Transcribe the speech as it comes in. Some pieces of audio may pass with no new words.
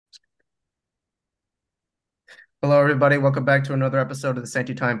Hello, everybody. Welcome back to another episode of the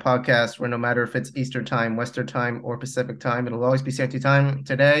Santy Time podcast, where no matter if it's Eastern Time, Western Time, or Pacific Time, it'll always be Santy Time.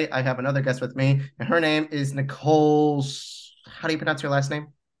 Today, I have another guest with me, and her name is Nicole. How do you pronounce your last name?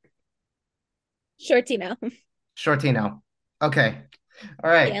 Shortino. Shortino. Okay.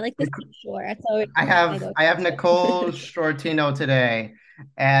 All Yeah, right. I like the seashore. That's always I my have I have Nicole go-to. Shortino today,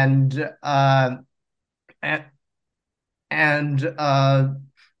 and and and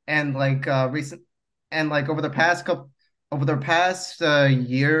recent and like over the past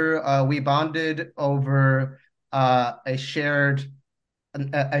year, we bonded over a shared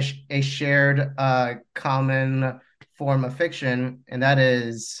a shared common form of fiction, and that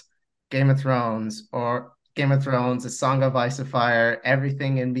is Game of Thrones, or Game of Thrones, A Song of Ice and Fire,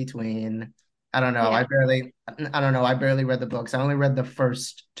 everything in between. I don't know. Yeah. I don't know. I barely read the books. I only read the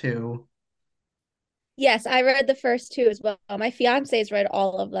first two. Yes, I read the first two as well. My fiance's read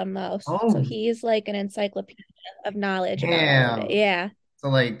all of them though. So Oh, he's like an encyclopedia of knowledge about all of it. damn. Yeah. So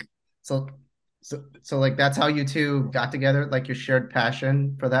like so so like that's how you two got together, like your shared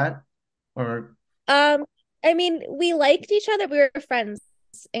passion for that? Or Um, I mean, we liked each other. We were friends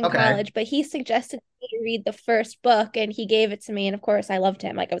in okay. college, but he suggested me to read the first book and he gave it to me. And of course I loved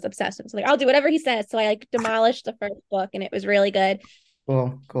him. Like I was obsessed with him. So like I'll do whatever he says. So I like demolished the first book and it was really good.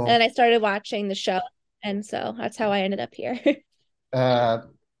 Cool, cool. And I started watching the show. And so that's how I ended up here. Uh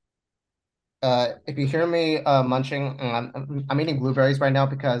if you hear me munching, I'm eating blueberries right now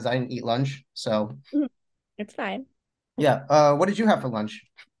because I didn't eat lunch. So It's fine. yeah. What did you have for lunch?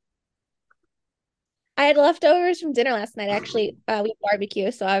 I had leftovers from dinner last night. Actually, we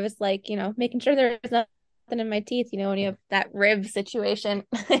barbecue, so I was like, making sure there was nothing in my teeth. When you have that rib situation.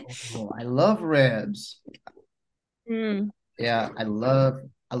 Oh, I love ribs. Mm, Yeah, I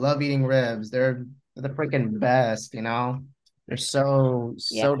love eating ribs. They're the freaking best, you know? They're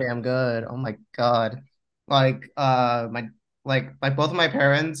yeah. so damn good. Oh my God. Like my both of my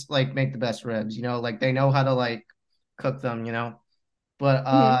parents like make the best ribs, you know, like they know how to like cook them, you know. But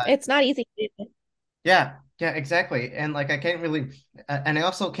It's not easy to do. yeah, yeah, exactly. And like I can't really and I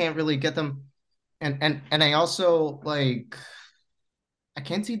also can't really get them and I also like I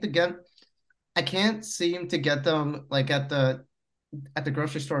can't seem to get I can't seem to get them like at the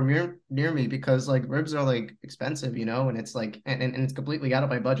grocery store near me because like ribs are like expensive, you know, and it's like and it's completely out of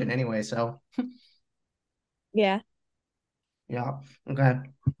my budget anyway. So Yeah. yeah, okay,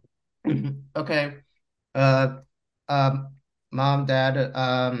 okay. Uh, Mom, Dad,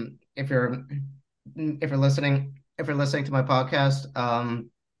 if you're listening to my podcast,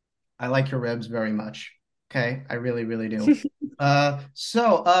 I like your ribs very much. Okay, I really, really do.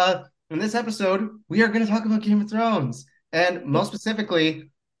 In this episode, we are going to talk about Game of Thrones, and most specifically,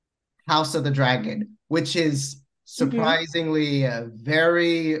 House of the Dragon, which is hmm surprisingly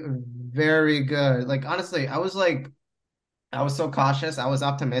very, very good. Like honestly, I was so cautious. I was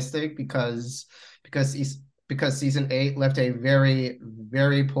optimistic because he's because season eight left a very,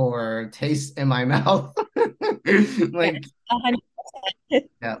 very poor taste in my mouth. Yes. Like 100%.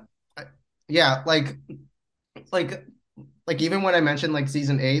 yeah, yeah, like even when I mentioned like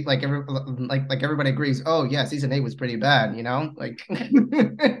season eight, like everybody agrees. Oh yeah, season eight was pretty bad. You know, like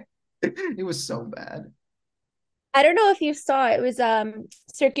it was so bad. I don't know if you saw it was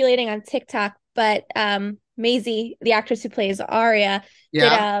circulating on TikTok, but Maisie, the actress who plays Arya,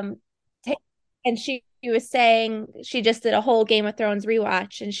 did Yeah. ta- and she was saying she just did a whole Game of Thrones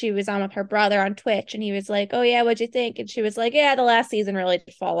rewatch and she was on with her brother on Twitch and he was like, "Oh yeah, what'd you think?" And she was like, "Yeah, the last season really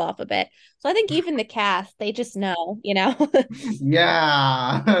did fall off a bit." So I think even the cast, they just know.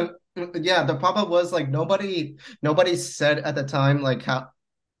 Yeah. Yeah, the problem was like nobody said at the time like how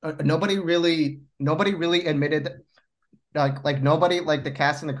nobody really admitted like nobody like the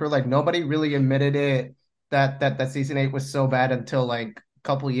cast and the crew like nobody really admitted it that season 8 was so bad until like a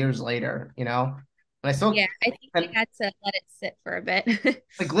couple years later, you know? And I still Yeah, I think they and had to let it sit for a bit.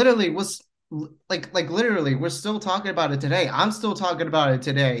 like literally was like literally we're still talking about it today. I'm still talking about it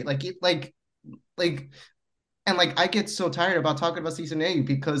today. Like and like I get so tired about talking about season 8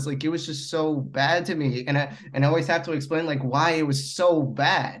 because like it was just so bad to me, and I always have to explain like why it was so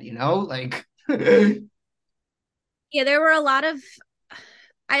bad, you know? Like Yeah, there were a lot of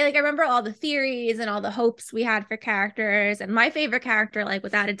I remember all the theories and all the hopes we had for characters. And my favorite character, like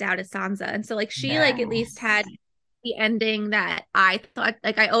without a doubt, is Sansa. And so like she like at least had yes. the ending that I thought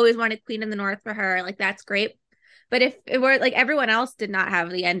like I always wanted Queen in the North for her. Like that's great. But if it were like everyone else did not have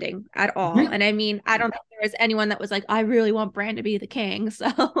the ending at all. Mhm. And I mean, I don't think there was anyone that was like, I really want Bran to be the king.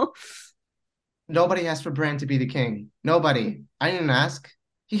 So Nobody asked for Bran to be the king. Nobody. I didn't ask.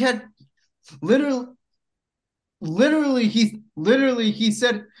 He had literally literally he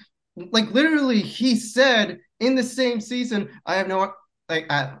said like literally he said in the same season, I have no like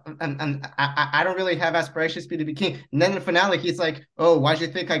I don't really have aspirations to be king. And then in the finale, he's like, "Oh, why'd you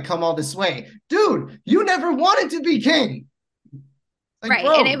think I'd come all this way, dude? You never wanted to be king, like, Right.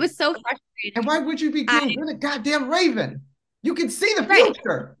 And it bro. was so And frustrating. why would you be I king? You're the goddamn Raven. You can see the right.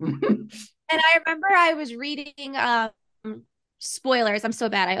 future." And I remember I was reading spoilers. I'm so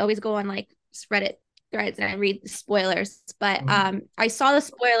bad. I always go on like Reddit threads and I read the spoilers. But I saw the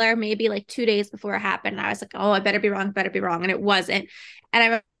spoiler maybe like 2 days before it happened. And I was like, oh, I better be wrong. And it wasn't. And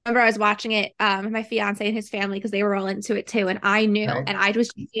I remember I was watching it with my fiance and his family because they were all into it too. And I knew. Right. And I was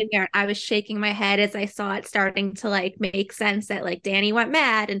just sitting there and I was shaking my head as I saw it starting to like make sense that like Dany went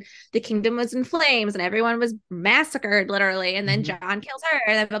mad and the kingdom was in flames and everyone was massacred literally. And then Mhm. Jon kills her.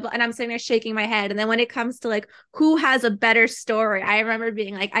 And, blah, blah, and I'm sitting there shaking my head. And then when it comes to like who has a better story, I remember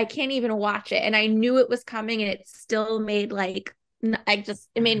being like, I can't even watch it. And I knew it was coming and it still made like,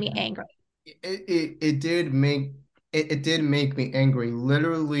 it made me angry. It did make it did make me angry.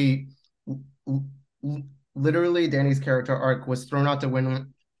 Literally, Danny's character arc was thrown out the window.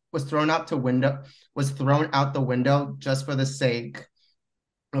 Was thrown out to window. Was thrown out the window just for the sake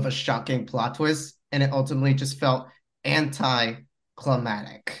of a shocking plot twist, and it ultimately just felt anticlimactic.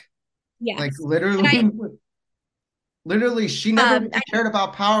 Like Yes. And literally, she never um, really cared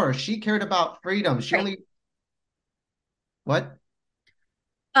about power. She cared about freedom. She right. only what?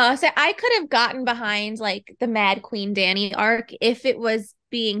 So I could have gotten behind like the Mad Queen Dany arc if it was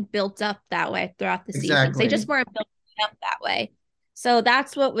being built up that way throughout the seasons. They Exactly. just weren't built up that way. So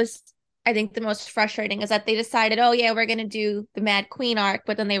that's what was, I think, the most frustrating is that they decided, oh yeah, we're gonna do the Mad Queen arc,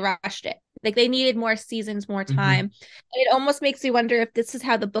 but then they rushed it. Like they needed more seasons, more Mhm. time. And it almost makes me wonder if this is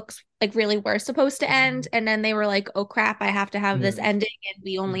how the books like really were supposed to end, and then they were like, oh crap, I have to have this Hmm. ending, and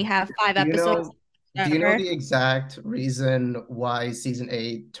we only have five Do you episodes. know do you know Whatever. the exact reason why season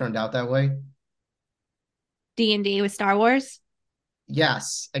 8 turned out that way? D&D with Star Wars.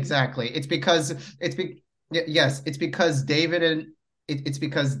 Yes, exactly. Yes, it's because it's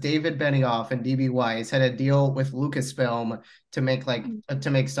because David Benioff and DB Weiss had a deal with Lucasfilm to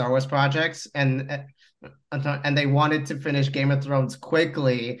make Star Wars projects, and they wanted to finish Game of Thrones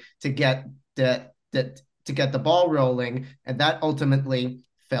quickly to get the ball rolling, and that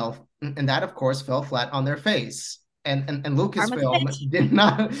of course fell flat on their face. And Karma's a Lucasfilm bitch. did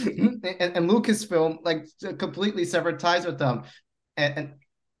not, and Lucasfilm like completely severed ties with them, and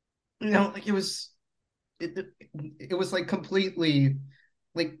like it, it was like completely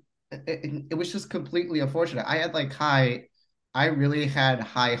like it was just completely unfortunate. I really had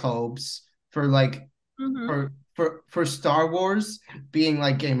high hopes for like Mm-hmm. for Star Wars being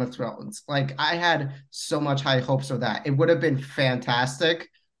like Game of Thrones. Like I had so much high hopes for that. It would have been fantastic,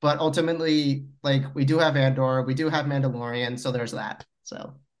 but ultimately, like we do have Andor, we do have Mandalorian, so there's that.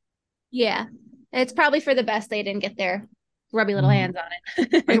 So Yeah. It's probably for the best they didn't get their grubby little Mhm. hands on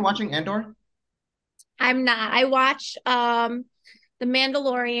Are you it. watching Andor? I'm not. I watch The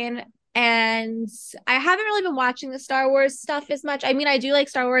Mandalorian and I haven't really been watching the Star Wars stuff as much. I mean, I do like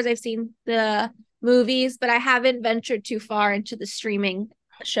Star Wars. I've seen the movies, but I haven't ventured too far into the streaming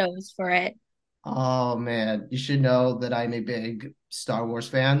shows for it. Oh man, you should know that I'm a big Star Wars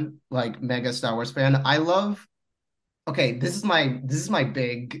fan, like mega Star Wars fan. I love Okay, this is my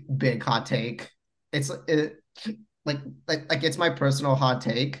big hot take. It's like it's my personal hot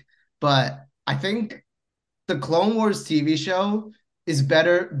take, but I think the Clone Wars TV show is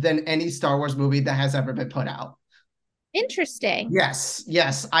better than any Star Wars movie that has ever been put out. Interesting. Yes,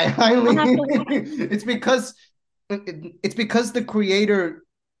 I I'll highly. have to watch. It's because the creator.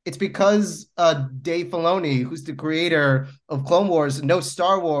 It's because Dave Filoni, who's the creator of Clone Wars, knows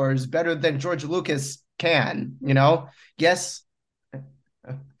Star Wars better than George Lucas can. You know, yes,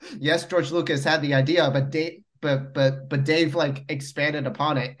 yes, George Lucas had the idea, but Dave like expanded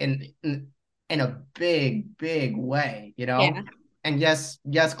upon it in a big way. You know, Yeah. and yes,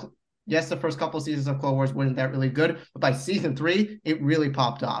 the first couple of seasons of Clone Wars weren't that really good, but by season 3, it really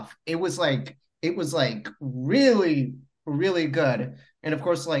popped off. It was like really good, and of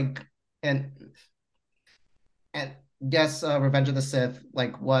course and and yes, Revenge of the Sith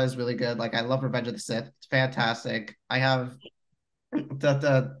like was really good. Like I love Revenge of the Sith; it's fantastic. I have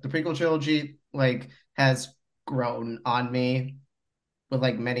the prequel trilogy like has grown on me with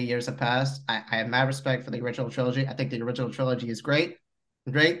like many years have passed. I have mad respect for the original trilogy. I think the original trilogy is great,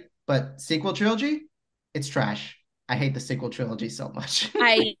 but sequel trilogy, it's trash. I hate the sequel trilogy so much.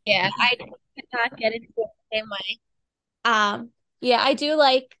 I could not get into it the same way. Yeah, I do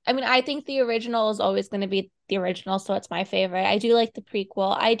like, I mean, I think the original is always going to be the original, so it's my favorite. I do like the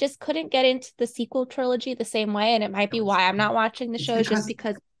prequel. I just couldn't get into the sequel trilogy the same way, and it might be why I'm not watching the It's shows just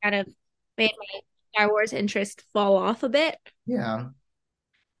because because it kind of made me. Star Wars interest fall off a bit. Yeah.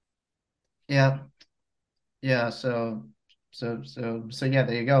 Yeah. Yeah. So yeah,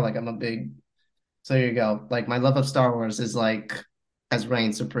 there you go. Like I'm a big so there you go. Like my love of Star Wars is like has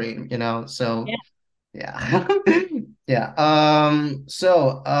reigned supreme, you know? Yeah. So yeah. Yeah.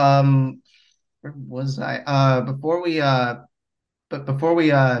 Where was I? Before we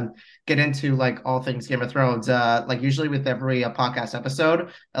get into like all things Game of Thrones, like usually with every podcast episode,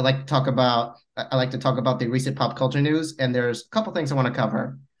 I like to talk about the recent pop culture news, and there's a couple things I want to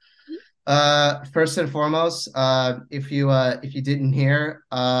cover. First and foremost, if you didn't hear,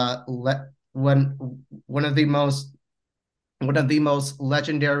 let one one of the most one of the most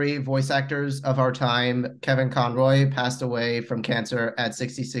legendary voice actors of our time, Kevin Conroy, passed away from cancer at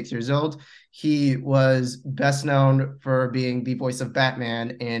 66 years old. He was best known for being the voice of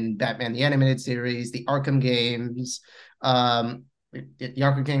Batman in Batman the Animated Series, the Arkham games, Batman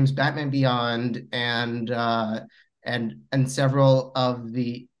Beyond, and several of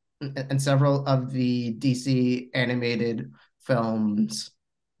the DC animated films.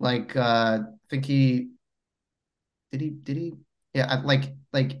 I think he yeah like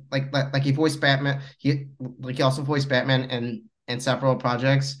he voiced Batman he also voiced Batman in several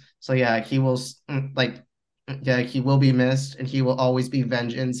projects, so yeah he will like yeah he will be missed, and he will always be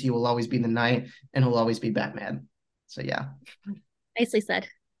vengeance, he will always be the knight, and he'll always be Batman. So yeah. Nicely said.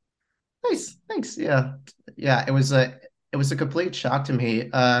 Nice, thanks. Yeah, yeah. It was a complete shock to me.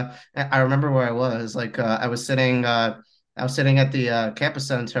 I remember where I was. I was sitting at the campus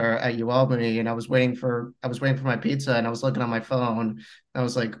center at UAlbany, and I was waiting for my pizza, and I was looking on my phone. And I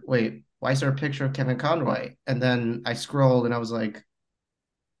was like, wait, why is there a picture of Kevin Conroy? And then I scrolled, and I was like,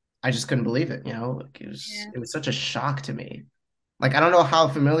 I just couldn't believe it. You know, like Yeah. it was such a shock to me. Like I don't know how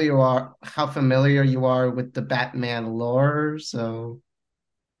familiar you are with the Batman lore, so.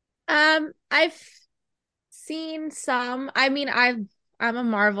 I've seen some. I mean, I'm a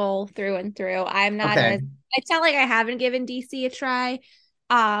Marvel through and through. I'm not Okay. as It's not like I haven't given DC a try.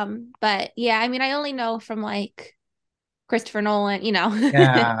 But yeah, I mean, I only know from like Christopher Nolan, you know.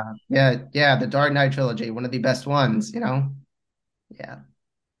 Yeah. The Dark Knight trilogy, one of the best ones, you know? Yeah.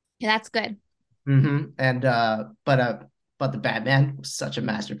 Yeah, that's good. And but the Batman was such a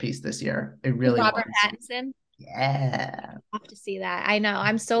masterpiece this year. It With really Robert was. Pattinson. Yeah. I have to see that. I know.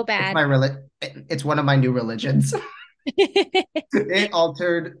 I'm so It's bad. it's one of my new religions. It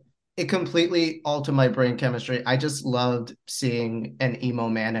altered it completely altered my brain chemistry. I just loved seeing an emo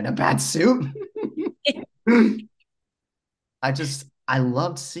man in a bad suit. I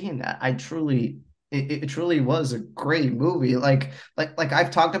loved seeing that. It truly was a great movie. Like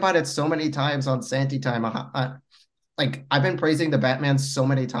I've talked about it so many times on Santy Time. Like I've been praising the Batman so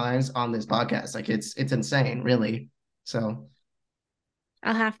many times on this podcast. Like it's insane, really. So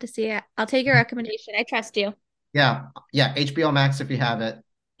I'll have to see it. I'll take your recommendation. I trust you. yeah, yeah. HBO Max if you have it.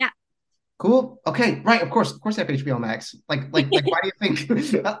 Yeah. Cool. Okay, right. Of course, I have HBO Max. Why do you think?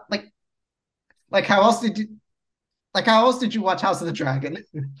 Like how else did you how else did you watch House of the Dragon?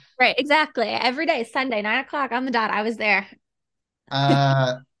 Right, exactly. Every day, Sunday, 9 o'clock on the dot. I was there.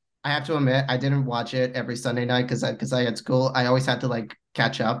 Uh, I have to admit, I didn't watch it every Sunday night because I had school. I always had to like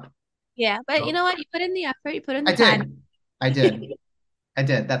catch up. Yeah, but you So know what? You put in the effort, you put in the I time. did. I did. I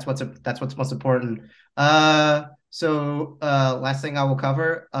did. That's what's most important. Last thing I will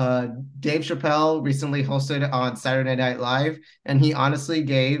cover, Dave Chappelle recently hosted on Saturday Night Live, and he honestly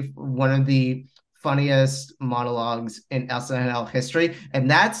gave one of the funniest monologues in SNL history, and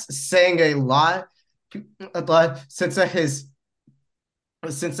that's saying a lot since his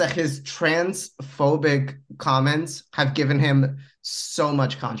transphobic comments have given him so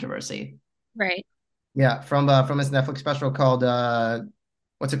much controversy. Right. Yeah, from his Netflix special called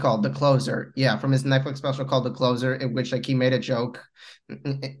what's it called? The Closer. Yeah, from his Netflix special called The Closer, in which like he made a joke.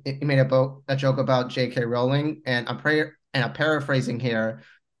 He made a joke about J.K. Rowling, and I'm paraphrasing here,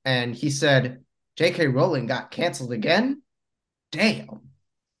 and he said J.K. Rowling got canceled again. Damn.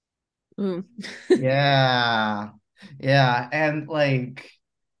 Mm. Yeah. Yeah, and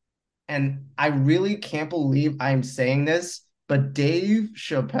I really can't believe I'm saying this, but Dave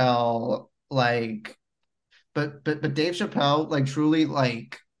Chappelle but Dave Chappelle, like truly,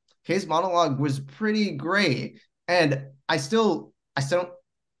 like his monologue was pretty great, and I still I'm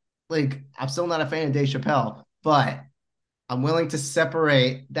still not a fan of Dave Chappelle, but I'm willing to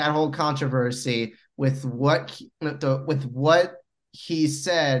separate that whole controversy with with what he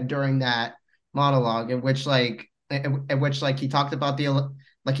said during that monologue, in which like he talked about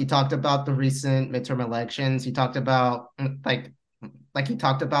the recent midterm elections. He talked about he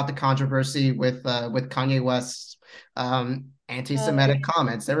talked about the controversy with Kanye West, Oh, anti-Semitic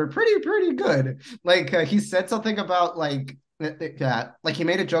comments. They were pretty good. Like he said something about like he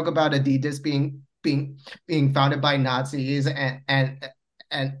made a joke about Adidas being founded by Nazis and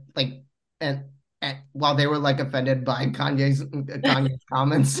like and and while they were like offended by Kanye's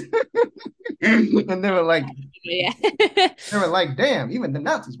comments, and yeah. they were like, damn, even the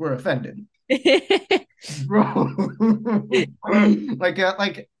Nazis were offended, bro. like uh,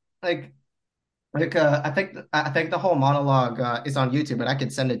 like like I think the whole monologue is on YouTube, but I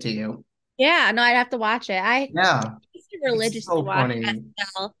could send it to you. Yeah, no, I'd have to watch it. I Yeah, used to it's religiously so watch funny.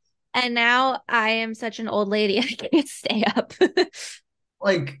 SNL, and now I am such an old lady, I can't stay up.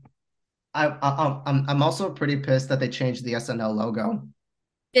 Like I'm also pretty pissed that they changed the SNL logo.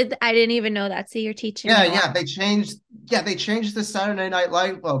 I didn't even know that. So you're teaching Yeah, me a lot. yeah, they changed the Saturday Night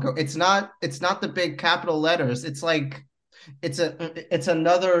Live logo. It's not the big capital letters. It's like it's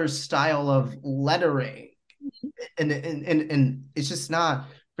another style of lettering. And it's just not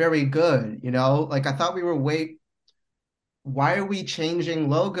very good, you know? Like I thought we were why are we changing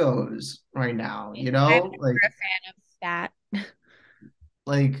logos right now, you I'm know? never a fan of that.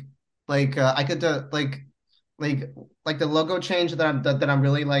 Like I could like like the logo change that I'm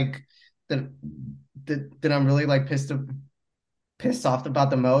really like that that I'm really like pissed off about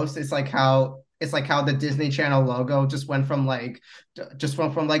the most. It's like how the Disney Channel logo just went from like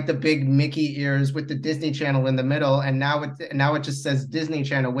the big Mickey ears with the Disney Channel in the middle, and now it just says Disney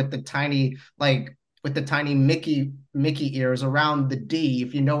Channel with the tiny Mickey ears around the D,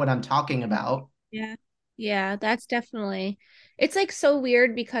 if you know what I'm talking about. Yeah. Yeah, that's definitely. It's like so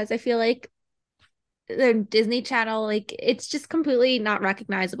weird because I feel like the Disney Channel, like it's just completely not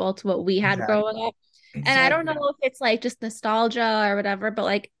recognizable to what we had growing Exactly. up. And I don't know Exactly. if it's like just nostalgia or whatever, but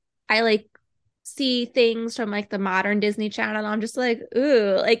like I like see things from like the modern Disney Channel and I'm just like,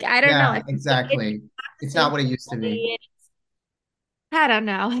 ooh, like I don't know. I Yeah, feel like it's exactly. not the It's same not what it used to be. quality. I don't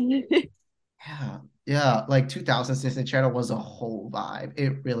know. Yeah. Yeah. Like 2000 Disney Channel was a whole vibe.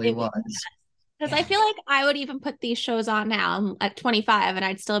 It really It was was. because I Yeah. feel like I would even put these shows on now. I'm at 25 and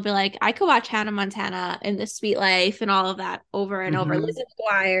I'd still be like, I could watch Hannah Montana and The Sweet Life and all of that over and over. Hmm. Lizzie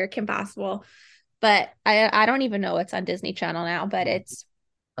McGuire, Kim Possible. But I don't even know what's on Disney Channel now, but it's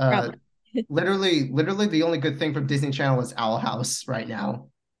Uh, prevalent. literally the only good thing from Disney Channel is Owl House right now.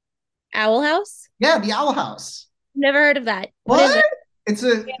 Owl House? Yeah, the Owl House. Never heard of that. What is What? it? It's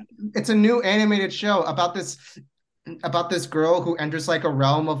a it's a new animated show about this girl who enters like a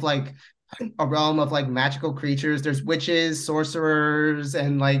realm of like magical creatures. There's witches, sorcerers,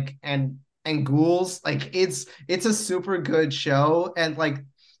 and ghouls. Like it's a super good show, and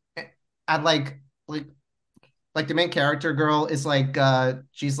I like the main character girl is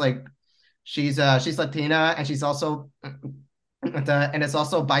she's Latina, and she's also and it's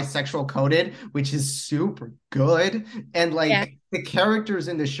also bisexual coded, which is super good. And Yeah. like the characters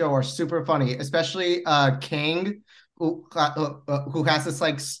in the show are super funny, especially King, who has this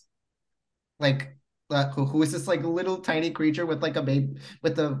like who is this like little tiny creature with like a baby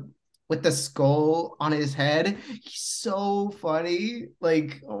with the skull on his head. He's so funny.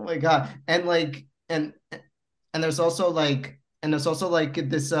 Like, oh my God. And there's also like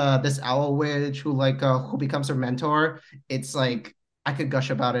this owl witch who becomes her mentor. It's like I could gush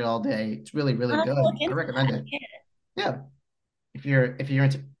about it all day. It's really I'll have to look good. I into recommend that. it. Yeah. Yeah. If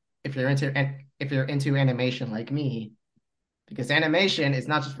you're into animation like me, because animation is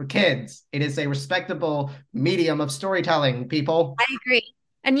not just for kids. It is a respectable medium of storytelling, people. I agree.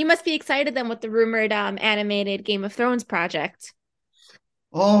 And you must be excited then with the rumored animated Game of Thrones project.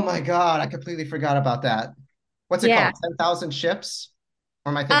 Oh my God, I completely forgot about that. What's it Yeah. called? 10,000 ships?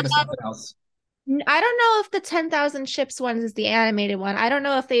 Or am I Um, thinking of something else? I don't know if the 10,000 ships one is the animated one. I don't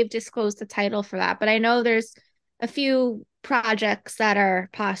know if they've disclosed the title for that, but I know there's a few projects that are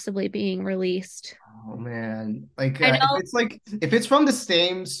possibly being released. Oh man. I If know, it's if it's from the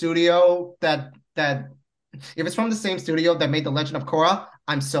same studio that if it's from the same studio that made The Legend of Korra,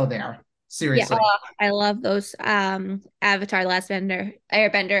 I'm so there. yeah, Seriously. oh, I love those Avatar Last Bender,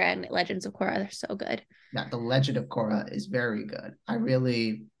 Airbender and Legends of Korra. They're so good. Yeah, The Legend of Korra is very good. I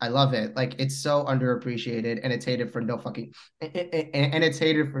love it. Like it's so underappreciated and it's hated for no fucking and it's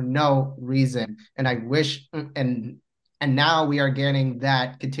hated for no reason. And I wish and now we are getting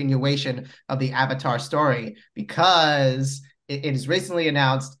that continuation of the Avatar story because it is recently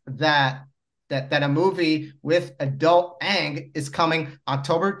announced that a movie with adult Aang is coming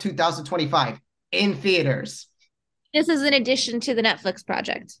October 2025 in theaters. This is in addition to the Netflix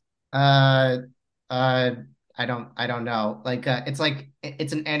project. Uh, uh, I don't know. It's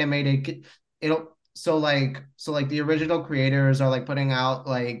an animated. It'll so like the original creators are like putting out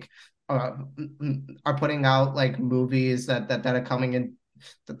are putting out like movies that are coming in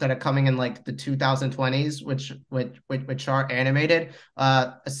like the 2020s, which are animated.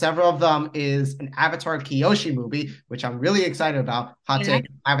 Several of them is an Avatar Kyoshi movie, which I'm really excited about. Hot Yeah. take: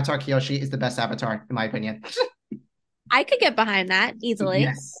 Avatar Kyoshi is the best Avatar in my opinion. I could get behind that easily.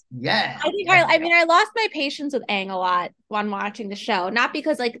 Yes, yeah, I think yeah. I mean I lost my patience with Aang a lot when watching the show. Not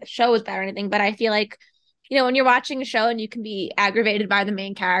because like the show was bad or anything, but I feel like, when you're watching a show and you can be aggravated by the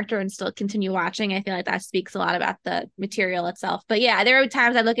main character and still continue watching, I feel like that speaks a lot about the material itself. But yeah, there are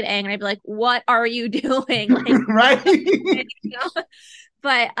times I look at Aang and I'd be like, what are you doing? Like, Right?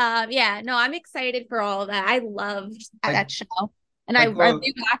 But yeah, no, I'm excited for all of that. I loved like that show. And I well,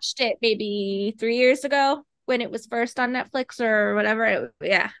 rewatched it maybe 3 years ago when it was first on Netflix or whatever.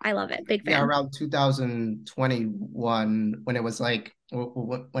 Yeah, I love it. Big yeah, fan. around 2021 when it was like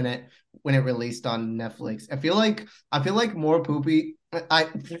when it released on Netflix. I feel like more poopy.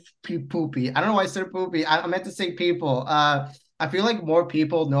 Poopy. I don't know why I said poopy. I meant to say people. I feel like more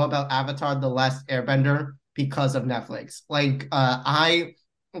people know about Avatar: The Last Airbender because of Netflix. I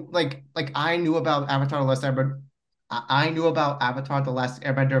knew about Avatar: The Last Airbender. I knew about Avatar: The Last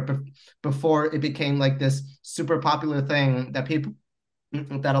Airbender before it became like this super popular thing that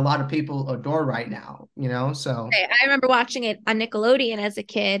a lot of people adore right now, So I remember watching it on Nickelodeon as a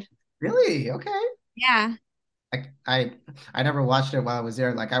kid. really, okay. Yeah. I I I never watched it while I was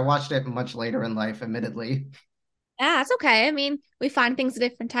there. Like I watched it much later in life, admittedly. Yeah, it's okay. I mean, we find things at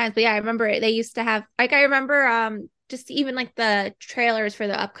different times. But yeah, I remember it. They used to have like I remember just even like the trailers for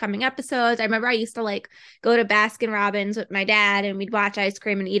the upcoming episodes. I remember I used to like go to Baskin Robbins with my dad and we'd watch ice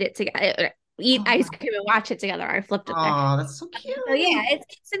cream and eat it together. Eat ice Oh, cream and watch it together. I flipped it there. oh, that's so So yeah, cute.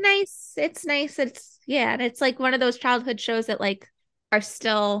 it's yeah, and it's like one of those childhood shows that like are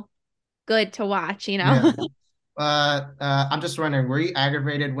still good to watch, you Yeah. know? I'm just wondering, were you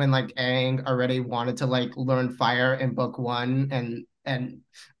aggravated when like Aang already wanted to like learn fire in book one and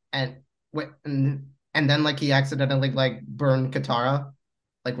and then like he accidentally like burned Katara?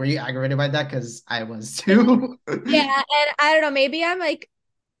 Like, were you aggravated by that? Because I was too. Yeah, and I don't know, maybe I'm like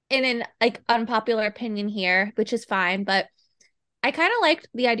in an like unpopular opinion here, which is fine, but I kind of liked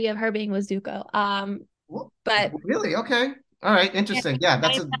the idea of her being with Zuko. Well, But really? Okay. All right. yeah, Interesting. Yeah,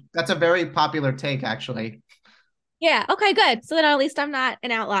 that's I, a very popular take, actually. yeah, okay, good. So then at least I'm not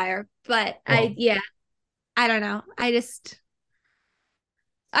an outlier. But Well, yeah, I don't know. I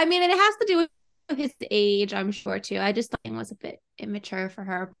mean, and it has to do with his age, I'm sure too. I just thought it was a bit immature for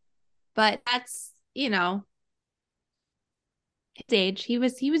her, but that's, his age. He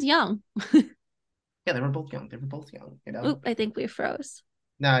was young. yeah, they were both young. They were both young. Oop, I think we froze.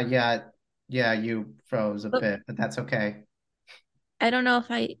 No, yeah, yeah, you froze a Oop, bit, but that's okay. I don't know if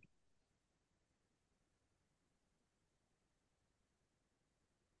I.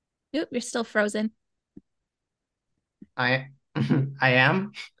 Oop, you're still frozen. I I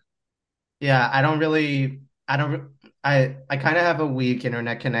am. Yeah, I don't I kind of have a weak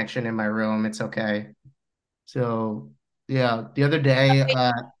internet connection in my room. It's okay. So, yeah, the other day,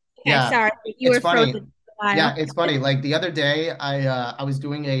 Okay, yeah, sorry, you it's were funny. frozen for a Yeah, while. it's funny. Like the other day, I was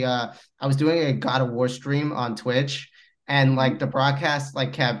doing a God of War stream on Twitch, and like the broadcast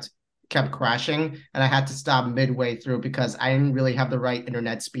like kept crashing, and I had to stop midway through because I didn't really have the right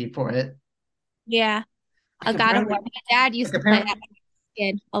internet speed for it. Yeah, a Like God of War. apparently, My dad like used to play that apparently, as a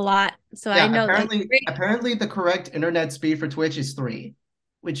kid a lot, so I yeah, know like apparently the correct internet speed for Twitch is 3,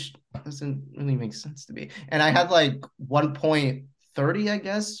 which doesn't really make sense to me. And I had like 1.30, I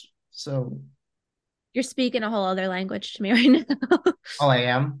guess. So, you're speaking a whole other language to me right now. oh, I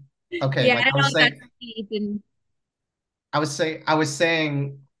am. Okay, Yeah, like I don't know if that's speed and I was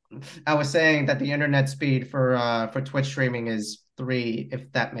saying that the internet speed for Twitch streaming is 3,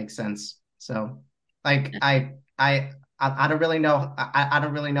 if that makes sense. So, like I don't really know I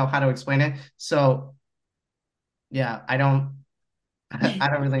don't really know how to explain it. So, yeah, I don't I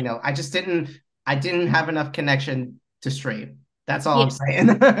don't really know. I didn't have enough connection to stream. That's all yeah, I'm saying.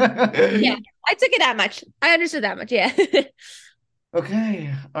 yeah. I took it that much. I understood that much. Yeah.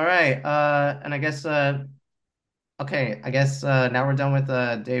 Okay. All right. And I guess okay, I guess now we're done with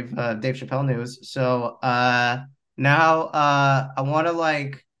Dave Chappelle news. So now I want to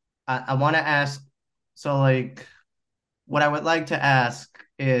I want to ask, so like what I would like to ask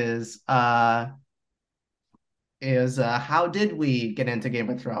is how did we get into Game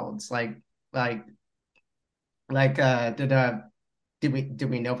of Thrones? Like did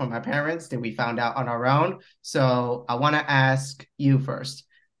we know from our parents? Did we found out on our own? So I want to ask you first.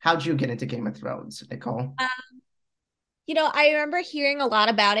 How'd you get into Game of Thrones, Nicole? I remember hearing a lot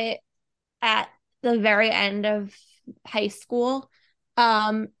about it at the very end of high school.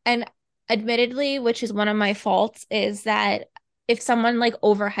 And admittedly, which is one of my faults, is that if someone like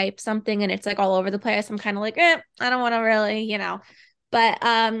overhypes something and it's like all over the place, I'm kind of like, I don't want to really, But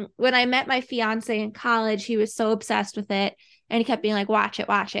when I met my fiance in college, he was so obsessed with it and he kept being like, watch it,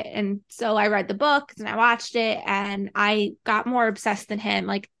 watch it. And so I read the book and I watched it and I got more obsessed than him.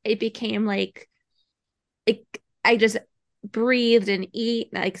 Like it became like it, I just breathed and eat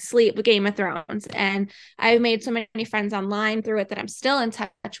like sleep with Game of Thrones. And I've made so many friends online through it that I'm still in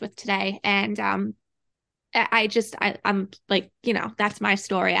touch with today. And I'm like, that's my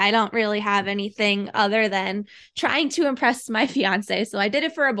story. I don't really have anything other than trying to impress my fiance. So I did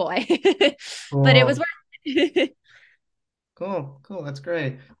it for a boy, but it was Cool. worth it. Cool. That's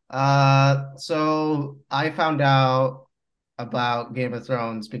great. So I found out about Game of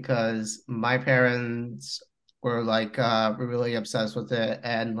Thrones because my parents were like were really obsessed with it,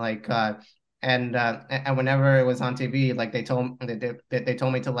 and and whenever it was on TV, like they told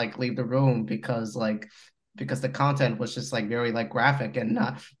me to like leave the room because the content was just like very like graphic and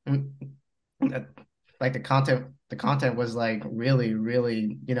like the content was like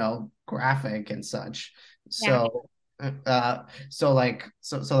really graphic and such. Yeah. So I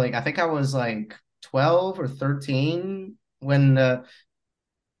think I was like 12 or 13 when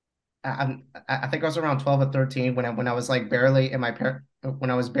I think I was around 12 or 13 when I was like barely in my parent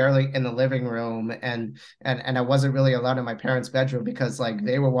when I was barely in the living room, and I wasn't really allowed in my parents' bedroom because like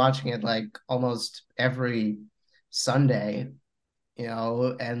they were watching it like almost every Sunday,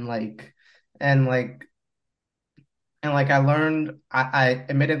 and like I learned I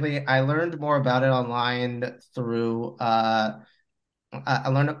admittedly I learned more about it online through I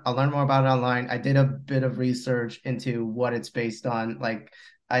learned more about it online. I did a bit of research into what it's based on. Like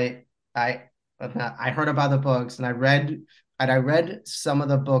I I I heard about the books and I read some of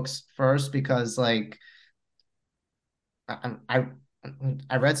the books first because like I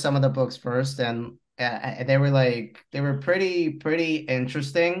I read some of the books first, and they were pretty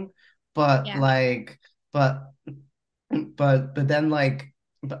interesting, but Yeah. like but but then like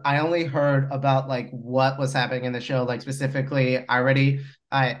but I only heard about like what was happening in the show. Like specifically, I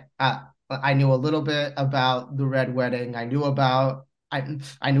knew a little bit about the Red Wedding. I knew about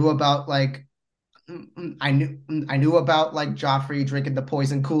like I knew about like Joffrey drinking the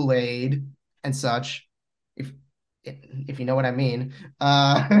poison Kool-Aid and such. If if you know what I mean.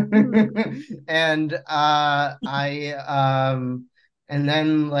 Mhm. And I and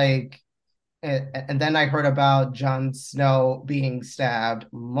then like and then I heard about Jon Snow being stabbed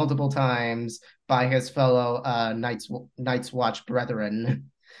multiple times by his fellow Night's Watch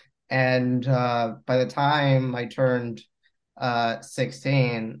brethren. And by the time I turned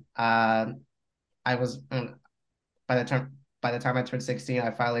 16, I was by the time I turned 16,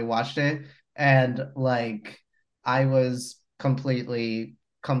 I finally watched it, and like I was completely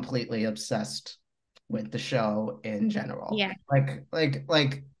obsessed with the show in general. Yeah. Like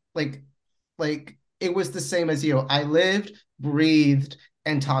like it was the same as you. I lived, breathed,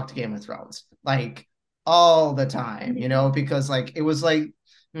 and talked Game of Thrones like all the time, because like it was like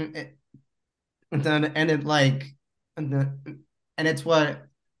it, and then and it like and the and it's what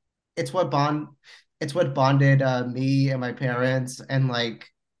bond it's what bonded me and my parents and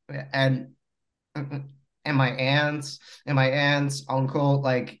and my aunts uncle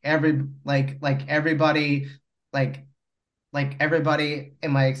like everybody like everybody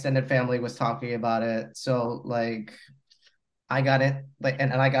in my extended family was talking about it, so like I got it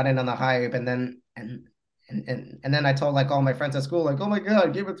and I got in on the hype, and then I told like all my friends at school like, oh my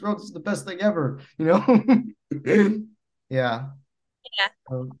god, Game of Thrones is the best thing ever. Yeah. Yeah.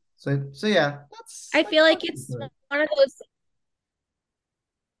 So yeah, I that's feel like it's one of those,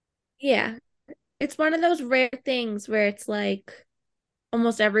 yeah, it's one of those rare things where it's like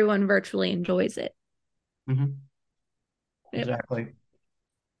almost everyone virtually enjoys it. Mhm. Yep. Exactly.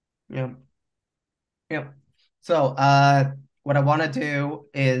 Yeah. Yeah. So what I want to do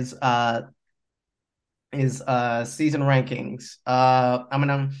is season rankings. So there I'm you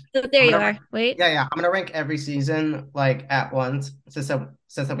gonna are. Wait. I'm gonna rank every season like at once, since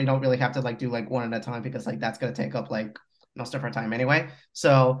that we don't really have to like do like one at a time because like that's gonna take up like most of our time anyway.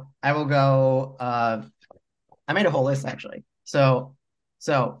 So I will go I made a whole list actually. So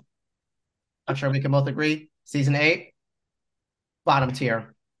I'm sure we can both agree. Season 8, bottom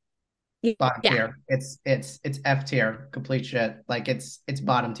tier. Bottom Yeah. tier. It's F tier, complete shit. Like it's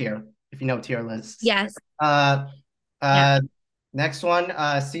bottom tier if you know tier lists. Yes. Uh Yeah. uh Next one,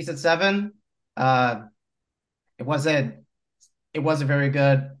 season 7. Uh it wasn't it wasn't very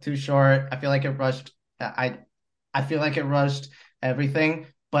good, too short. I feel like it rushed I feel like it rushed everything,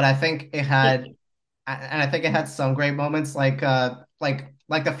 but I think it had and I think it had some great moments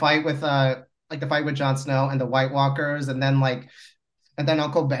like the fight with Jon Snow and the White Walkers, and then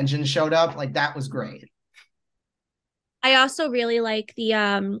Uncle Benjen showed up. Like that was great. I also really like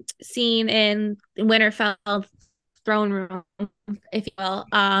the scene in Winterfell throne room, if you will,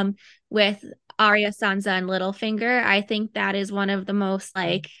 with Arya, Sansa, and Littlefinger. I think that is one of the most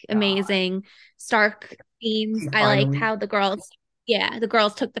like God, amazing Stark scenes. I liked finally. how the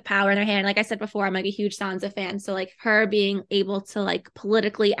girls took the power in their hand. Like I said before, I'm like a huge Sansa fan. So like her being able to like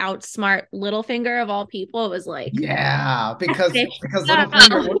politically outsmart Littlefinger of all people was like, Yeah, bitch, because go.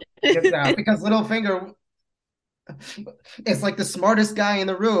 Littlefinger is like the smartest guy in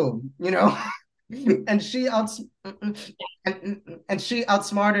the room, you know? and she outs and she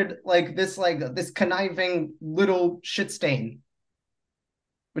outsmarted like this conniving little shit stain,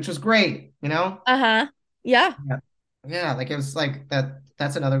 which was great, you know? Uh-huh. Yeah. Yeah. Yeah, like it was like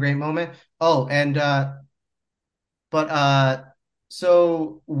that's another great moment. Oh, and but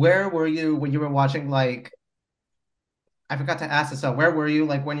so where were you when you were watching like I forgot to ask this. Where were you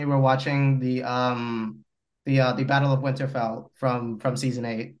like when you were watching the Battle of Winterfell from season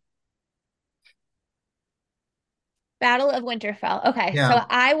 8? Battle of Winterfell. Okay, so Yeah.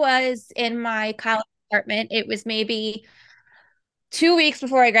 I was in my college apartment. It was maybe 2 weeks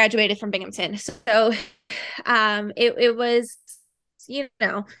before I graduated from Binghamton. So it was,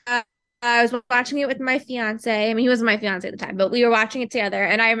 I was watching it with my fiance. I mean, he wasn't my fiance at the time, but we were watching it together.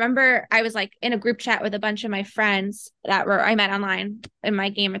 And I remember I was like in a group chat with a bunch of my friends that were I met online in my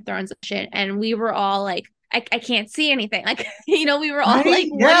Game of Thrones shit, and we were all like, I can't see anything. Like, we were all Right? like,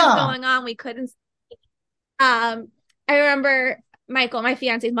 what is Yeah. going on? We couldn't. Um, I remember Michael, my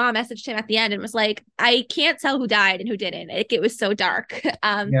fiance's mom, messaged him at the end and was like, I can't tell who died and who didn't. Like, it was so dark.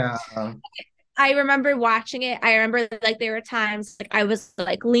 Yeah. I remember watching it. I remember like there were times like I was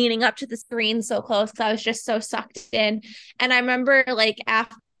like leaning up to the screen so close because I was just so sucked in. And I remember like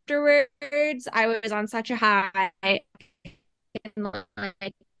afterwards, I was on such a high and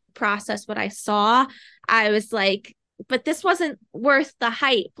like process what I saw. I was like, but this wasn't worth the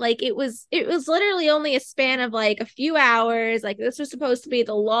hype. Like it was literally only a span of like a few hours. Like this was supposed to be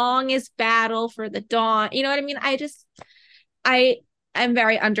the longest battle for the dawn. You know what I mean? I am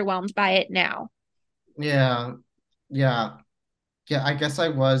very underwhelmed by it now. Yeah. Yeah. Yeah, I guess I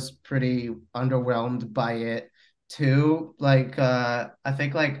was pretty underwhelmed by it too. Like I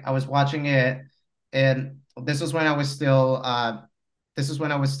think like I was watching it and this was when I was still at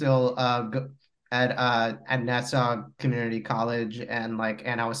Nassau Community College and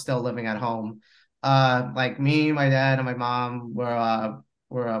I was still living at home. Like me, my dad, and my mom were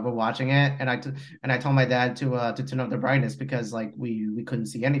watching it, and I told my dad to turn up the brightness because like we couldn't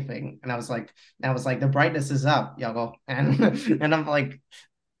see anything, and I was like the brightness is up, Yago, and and I'm like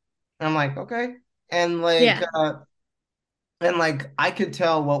okay, and Yeah. I could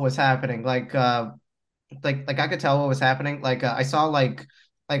tell what was happening, I could tell what was happening. I saw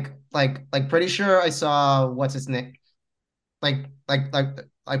pretty sure I saw what's his name.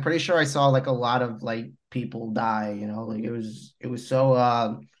 I'm pretty sure I saw like a lot of like people die, you know, like it was so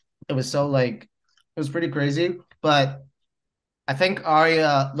like it was pretty crazy. But I think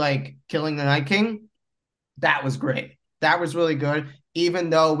Arya like killing the Night King, that was great. That was really good. I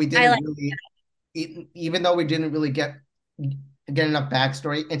like Even though we didn't really get enough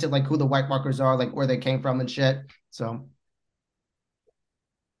backstory into like who the White Walkers are, like where they came from and shit. So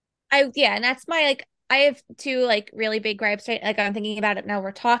yeah, and that's my like I have two like really big gripes, right? Like I'm thinking about it now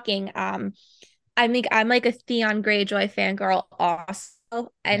we're talking. I think I'm like a Theon Greyjoy fangirl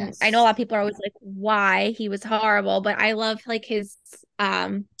also. And I know a yes. lot of people are always like, why he was horrible, but I love like his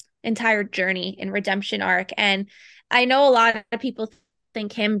entire journey and redemption arc. And I know a lot of people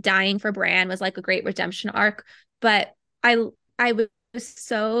think him dying for Bran was like a great redemption arc, but I I was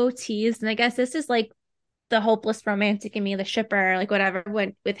so teased. And I guess this is like the hopeless romantic in me, the shipper, like whatever,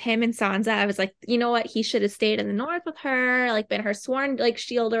 went with him and Sansa. I was like, you know what? He should have stayed in the north with her, like been her sworn like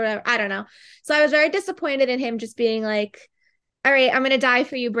shield or whatever. I don't know. So I was very disappointed in him just being like, all right, I'm gonna die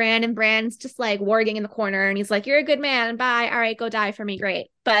for you, Bran. And Bran's just like warging in the corner and he's like, you're a good man. Bye. All right, go die for me. Great.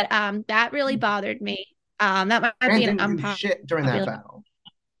 But that really bothered me. That might Bran be an didn't do unpopular. shit during that battle.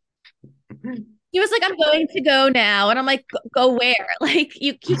 He was like, I'm going to go now. And I'm like, go where? Like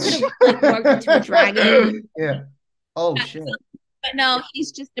he could have like warged into a dragon. Yeah. Oh shit. But no,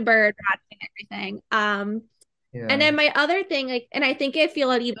 he's just a bird watching everything. And Yeah. then my other thing, like, and I think I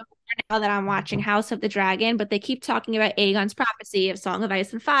feel it even more now that I'm watching House of the Dragon, but they keep talking about Aegon's prophecy of Song of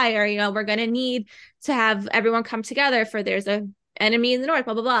Ice and Fire. We're gonna need to have everyone come together for there's enemy in the north,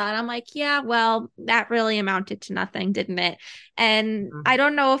 blah blah blah. And I'm like, yeah, well, that really amounted to nothing, didn't it? And I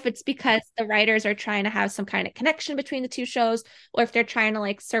don't know if it's because the writers are trying to have some kind of connection between the two shows, or if they're trying to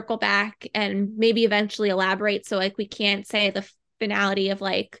like circle back and maybe eventually elaborate. So like we can't say the finality of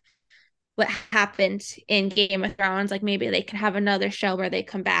like what happened in Game of Thrones. Like maybe they could have another show where they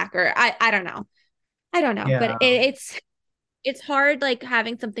come back, or I don't know. I don't know, but Yeah. it's hard like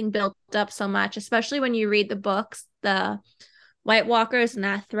having something built up so much, especially when you read the books. The White Walkers and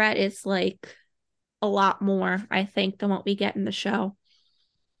that threat is like a lot more, I think, than what we get in the show.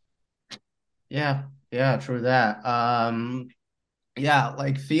 Yeah. Yeah, true that. Yeah,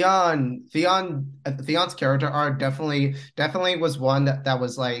 like Theon's character arc definitely was one that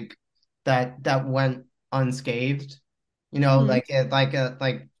was like that went unscathed. You know, Mm-hmm. like it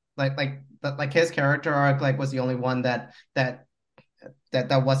like his character arc like was the only one that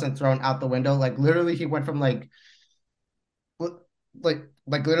wasn't thrown out the window. Like literally he went from like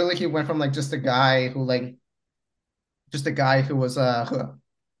literally he went from like just a guy who was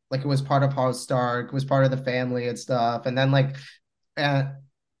like who was part of House Stark, who was part of the family and stuff, and then uh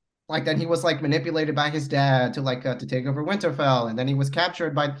then he was like manipulated by his dad to take over Winterfell, and then he was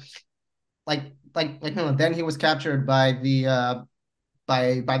captured by then he was captured by the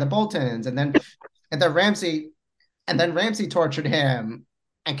Boltons, and then Ramsay tortured him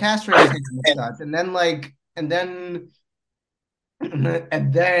and castrated him and such, and then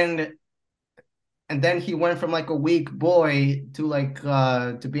and then he went from like a weak boy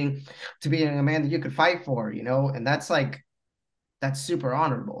to being a man that you could fight for, you know, and that's super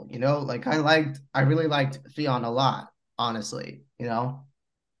honorable, you know. Like I really liked Theon a lot, honestly, you know.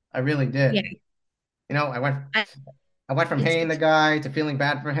 I really Yeah, did. You know, I I went from did hating too. the guy to feeling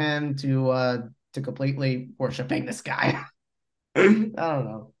bad for him to completely worshiping this guy. I don't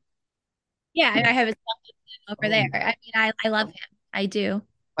know. Yeah, I have his stuff over there. Oh, I mean, I love him. I do.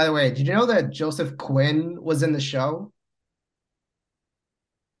 by the way, did you know that Joseph Quinn was in the show?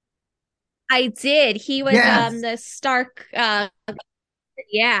 I did. He was Yes. the Stark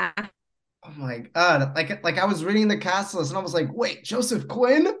yeah. Oh my God. Like I was reading the cast list and I was like, wait, Joseph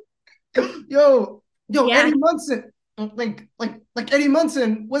Quinn? Yo, Yeah. Eddie Munson. Like Eddie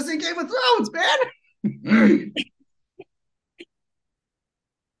Munson was in Game of Thrones, man.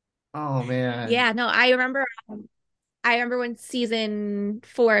 Oh man. Yeah, no, I remember when season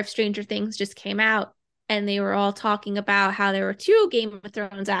 4 of Stranger Things just came out and they were all talking about how there were two Game of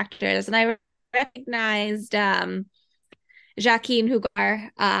Thrones actors, and I recognized Joaquin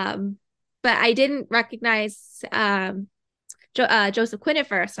Hugar, but I didn't recognize Joseph Quinn at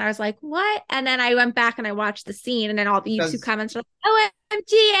first. And I was like, what? And then I went back and I watched the scene, and then all the YouTube Because comments were like,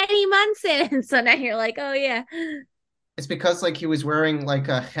 OMG, Eddie Munson. And so now you're like, oh, yeah. it's because like he was wearing like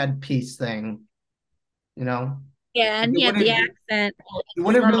a headpiece thing, you know. Yeah. And You he had the wouldn't accent, you his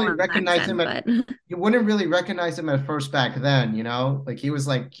wouldn't really normal recognize him accent, at but you wouldn't really recognize him at first back then, you know? Like he was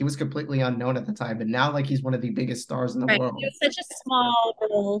completely unknown at the time, but now like he's one of the biggest stars in the right. It world. was such a small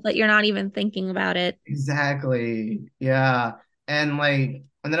role that you're not even thinking about it. Exactly. Yeah. And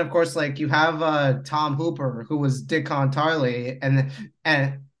then of course like you have Tom Hooper who was Dickon Tarley and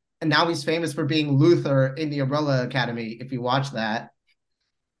and now he's famous for being Luther in the Umbrella Academy if you watch that.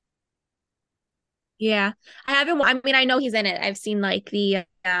 Yeah. I haven't, I mean, I know he's in it. I've seen like the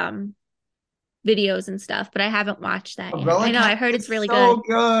videos and stuff, but I haven't watched that yet. Umbrella I know, I Academy heard it's is really good. so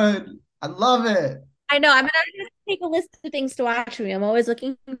good. I love it. I know. I'm gonna take a list of things to watch for me. I'm always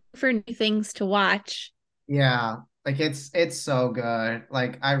looking for new things to watch. Yeah, like it's so good.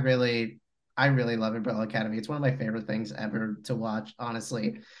 Like I really love Umbrella Academy. It's one of my favorite things ever to watch,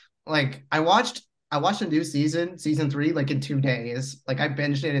 honestly. Like I watched a new season, season 3, like in 2 days. Like I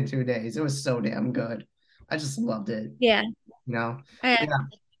binged it in 2 days. It was so damn good. I just loved it, Yeah, you know? I have Yeah, to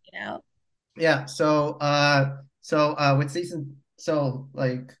check it out. yeah. With season so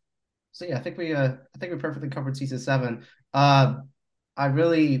yeah, I think we perfectly covered season 7. I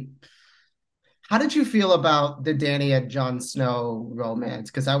really How did you feel about the Dany and Jon Snow romance?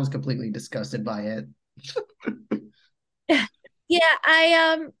 Because I was completely disgusted by it.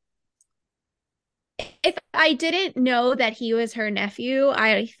 Yeah, if I didn't know that he was her nephew,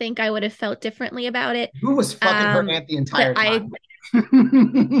 I think I would have felt differently about it. Who was fucking her aunt the But entire I, time? yeah,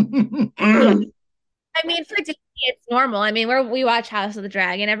 I mean, for Disney, it's normal. I mean, we watch House of the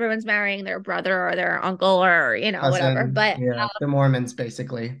Dragon. Everyone's marrying their brother or their uncle or whatever. Cousin, But yeah, the Mormons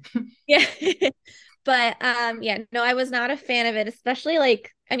basically. yeah, but yeah, no, I was not a fan of it. Especially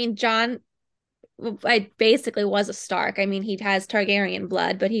like, I mean, John, I basically was a Stark. I mean, he has Targaryen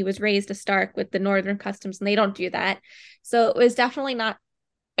blood, but he was raised a Stark with the Northern customs, and they don't do that. So it was definitely not.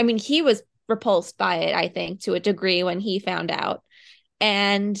 I mean, he was repulsed by it, I think, to a degree when he found out.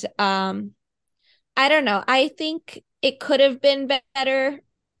 And I don't know. I think it could have been better.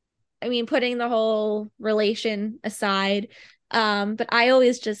 I mean, putting the whole relation aside. But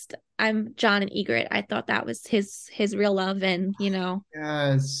I'm John and Egret. I thought that was his real love, and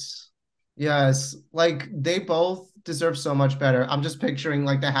Yes. Yes. Like they both deserve so much better. I'm just picturing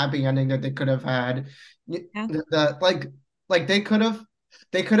like the happy ending that they could have had. yeah. Like they could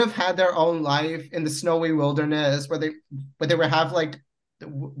have had their own life in the snowy wilderness where they would have like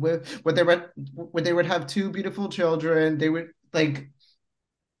where they would have two beautiful children. They would like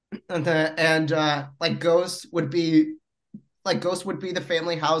Ghost would be the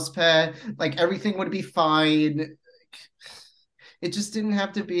family house pet. Like everything would be fine. It just didn't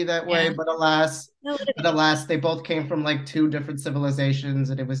have to be that way, Yeah. but alas, No, they both came from like two different civilizations,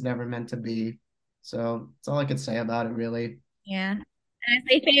 and it was never meant to be. So that's all I could say about it, really. yeah. And as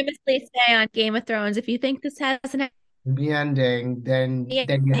they famously say on Game of Thrones, if you think this has an The ending, happy then you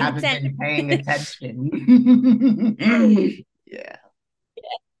ending, haven't it's been paying ending. attention. Yeah.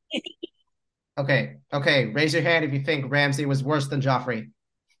 Okay. Okay. Raise your hand if you think Ramsay was worse than Joffrey.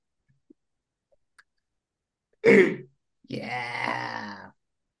 Yeah.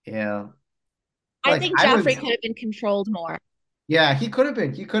 Yeah. I Like think I Joffrey was, could have been controlled more. yeah, he could have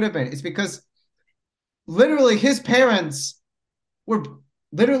been. He could have been. It's because literally his parents were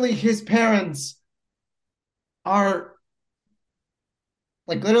his parents are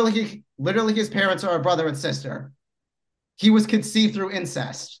like literally his parents are a brother and sister. He was conceived through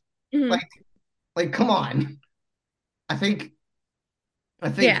incest. Mhm. Like come on. I think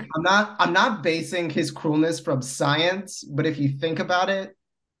Yeah. I'm not basing his cruelness from science, but if you think about it,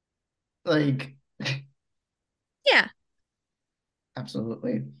 like Yeah.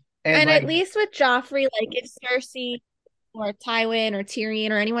 absolutely. And And like at least with Joffrey, like if Cersei or Tywin or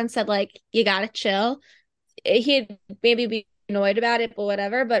Tyrion or anyone said like you gotta chill, he'd maybe be annoyed about it, but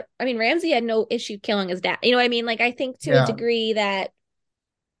whatever. But I mean, Ramsay had no issue killing his dad. You know what I mean? Like I think to a yeah, degree that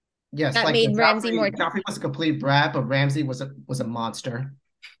yes, that like made Ramsay more. Joffrey was a complete brat, but Ramsay was a monster.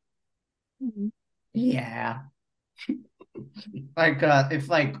 Mhm. Yeah. Like if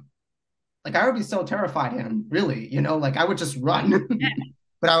I would be so terrified of him, really, like I would just run.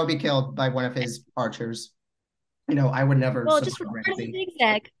 But I would be killed by one of his archers. I would never Well, just support run in a Ramsay.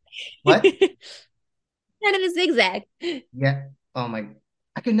 zigzag. What? Run in a zigzag. Yeah. Oh my.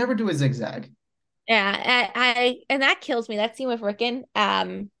 I could never do a zigzag. Yeah, and that kills me. That scene with Rickon.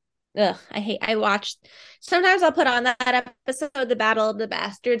 Ugh, I watched sometimes I'll put on that episode, The Battle of the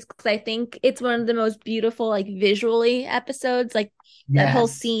Bastards, because I think it's one of the most beautiful, like visually episodes, like that whole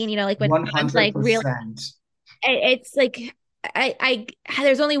Yes. scene, like when John's like really 100%. it's like I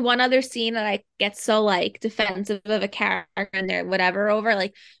there's only one other scene that I get so like defensive of a character and they're whatever over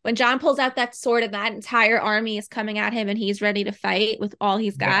like when John pulls out that sword and that entire army is coming at him and he's ready to fight with all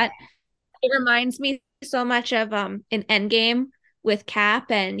he's Yeah. got. It reminds me so much of an Endgame with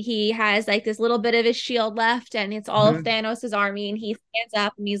Cap, and he has like this little bit of his shield left, and it's all of Mhm. Thanos' army, and he stands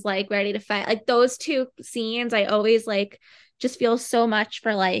up and he's like ready to fight. Like those two scenes, I always like just feel so much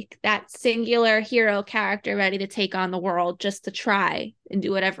for like that singular hero character ready to take on the world just to try and do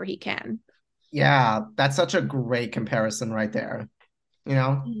whatever he can. Yeah, that's such a great comparison right there. You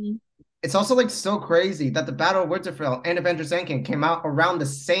know? Mhm. It's also like so crazy that the Battle of Winterfell and Avengers Endgame came out around the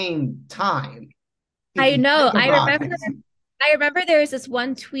same time. If I you know. think about it. I remember there was this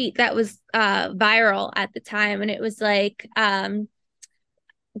one tweet that was viral at the time, and it was like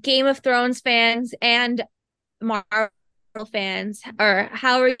Game of Thrones fans and Marvel fans, or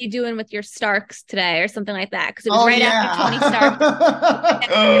how are you doing with your Starks today, or something like that? Because it was Oh right after Tony Stark,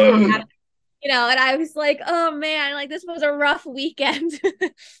 yeah. and I was like, oh man, like this was a rough weekend.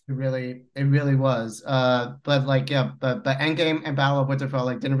 It really was. But like, yeah, but Endgame and Battle of Winterfell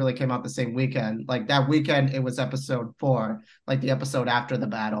like didn't really came out the same weekend. Like that weekend, it was episode 4, like the episode after the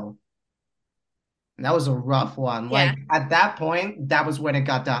battle. And that was a rough one. Like Yeah, at that point, that was when it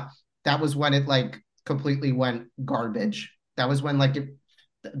got done. That was when it like completely went garbage. That was when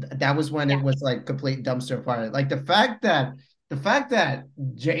it yeah. was like complete dumpster fire. Like the fact that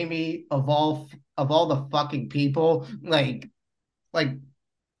Jamie of all the fucking people like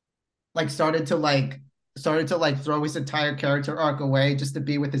started to throw his entire character arc away just to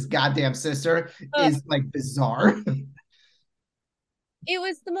be with his goddamn sister Uh, is like bizarre. it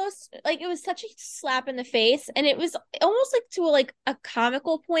was the most like it was such a slap in the face, and it was almost like to like a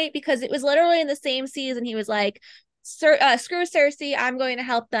comical point because it was literally in the same season he was like, "Screw Cersei, I'm going to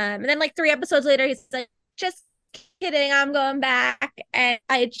help them," and then like 3 episodes later he's like, "Just kidding, I'm going back," and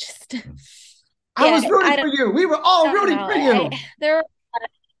I just I was yeah, rooting for you. We were all don't rooting know. for you. There were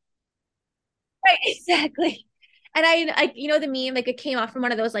right, exactly. And I the meme, like it came off from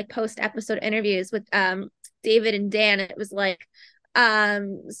one of those like post episode interviews with David and Dan. It was like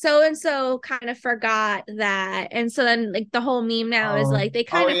so and so kind of forgot that, and so then like the whole meme now is like they Oh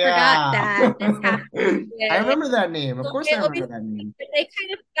kind of forgot yeah. that this happened. I remember that name. Of So course I it'll remember be, that name. they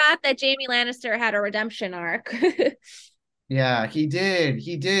kind of forgot that Jamie Lannister had a redemption arc. Yeah, he did.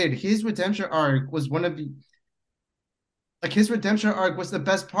 He did. His redemption arc was one of the like his redemption arc was the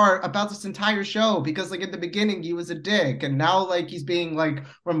best part about this entire show because like in the beginning he was a dick and now like he's being like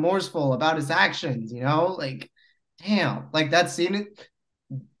remorseful about his actions, you know? Like damn, like that scene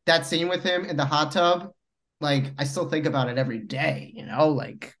with him in the hot tub, like I still think about it every day, you know?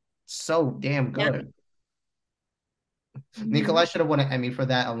 Like so damn Yeah. good. Mhm. Nikolai should have won an Emmy for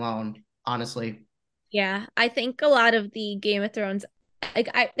that alone, honestly. Yeah, I think a lot of the Game of Thrones, like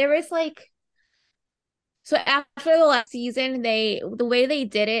I there was like so after the last season, the way they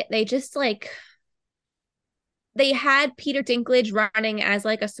did it, they just like they had Peter Dinklage running as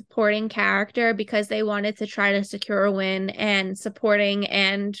like a supporting character because they wanted to try to secure a win and supporting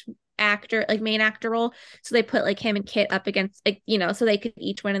and actor like main actor role. So they put like him and Kit up against like so they could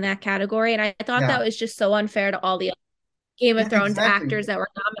each win in that category. And I thought that Yeah. was just so unfair to all the Game of Yeah, Thrones exactly. actors that were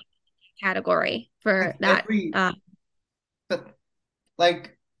nominated in the category for Like that. every but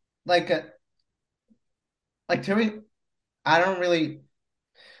like like uh, like to me, I don't really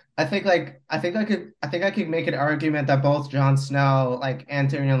I think I could make an argument that both Jon Snow like and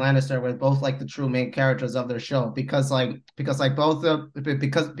Tyrion Lannister were both like the true main characters of their show because because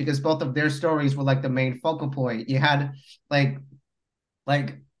both of their stories were like the main focal point. You had like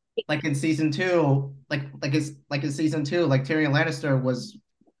like like in season two like in season two like Tyrion Lannister was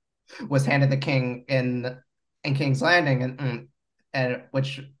handed the king in King's Landing and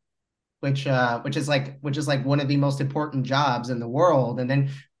which is like one of the most important jobs in the world and then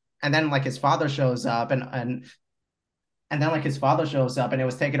like his father shows up and then like his father shows up and it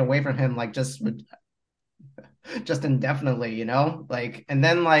was taken away from him like just indefinitely, you know, like and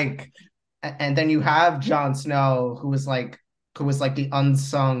then you have Jon Snow who was like the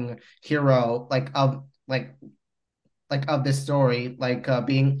unsung hero like of this story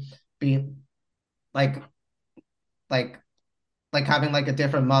being like like like having like a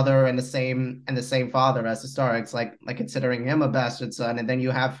different mother and the same father as the Starks, like considering him a bastard son, and then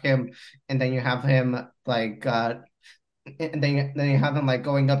you have him and then you have him like going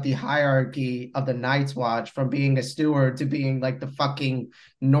up the hierarchy of the Night's Watch from being a steward to being like the fucking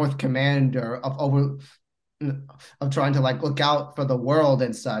North Commander of trying to like look out for the world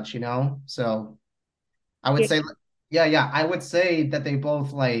and such, you know. So I would Yeah. say, yeah, yeah, I would say that they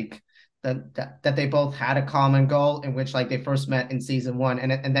both that they both had a common goal in which like they first met in season one,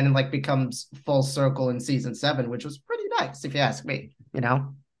 and then it like becomes full circle in season seven, which was pretty nice if you ask me. You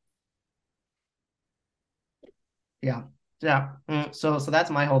know, yeah, yeah. So that's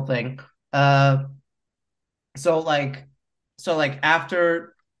my whole thing. Uh, so like, so like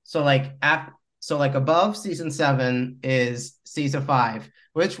after, so like above season seven is season five,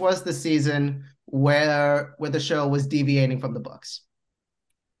 which was the season where the show was deviating from the books.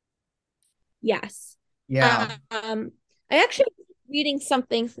 Yes. Yeah, I actually was reading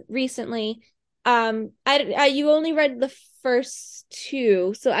something recently. I you only read the first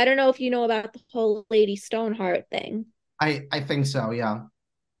two, so I don't know if you know about the whole Lady Stoneheart thing. I think so. Yeah.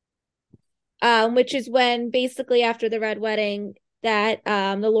 Which is when basically after the Red Wedding that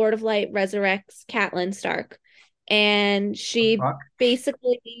the Lord of Light resurrects Catelyn Stark. And The she fuck?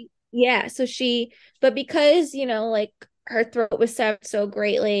 basically, yeah, so she, but because, like her throat was severed so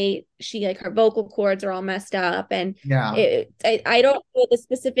greatly, she like her vocal cords are all messed up. And Yeah. I don't know the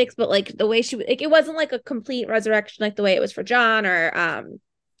specifics, but like the way she, like, it wasn't like a complete resurrection like the way it was for John or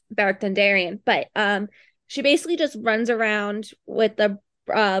Beric Dondarrion, but she basically just runs around with the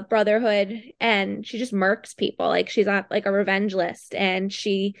Brotherhood and she just murks people. Like she's on like a revenge list, and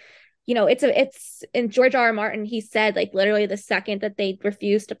she, it's in George R. R. Martin. He said like literally the second that they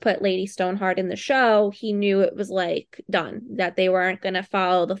refused to put Lady Stoneheart in the show, he knew it was like done, that they weren't going to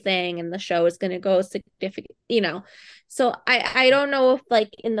follow the thing and the show is going to go significant. So I don't know if like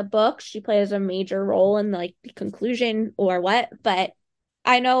in the book she plays a major role in like the conclusion or what, but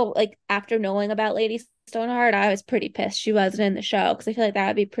I know like after knowing about Lady Stoneheart, I was pretty pissed she wasn't in the show because I feel like that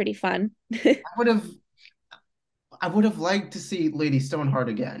would be pretty fun. I would have I would have liked to see Lady Stoneheart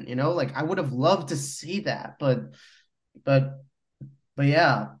again, you know? Like I would have loved to see that, but but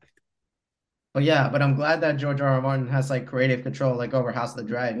yeah. But I'm glad that George R. R. Martin has like creative control like over House of the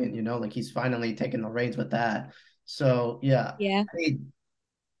Dragon, you know, like he's finally taking the reins with that. So yeah. Yeah. I mean,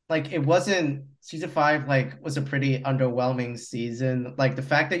 like it wasn't season five like was a pretty underwhelming season. Like the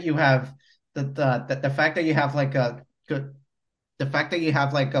fact that you have the fact that you have like a good the fact that you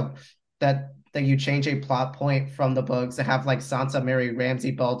have like a that you change a plot point from the books to have like Sansa marry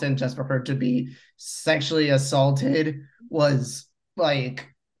Ramsay Bolton just for her to be sexually assaulted was like,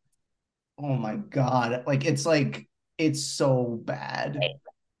 oh my God. Like it's so bad.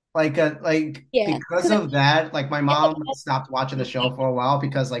 Like Yeah, because because of that, like my I feel mom stopped watching the show like, for a while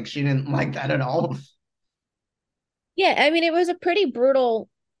because like she didn't like that at all. yeah, I mean, it was a pretty brutal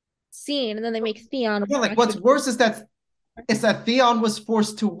scene, and then they make Theon Yeah, like watch what's it. worse is that Theon was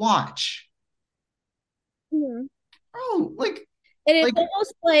forced to watch. Mhm. Oh, And it's like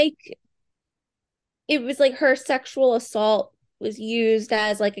almost like it was like her sexual assault was used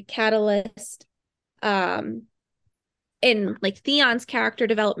as like a catalyst um in like Theon's character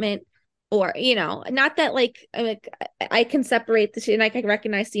development, or not that I can separate the two, and I can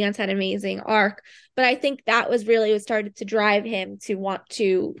recognize Theon's had an amazing arc, but I think that was really what started to drive him to want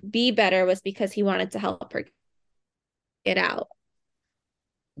to be better, was because he wanted to help her get out.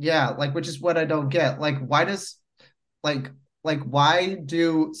 yeah, like which is what I don't get. Like why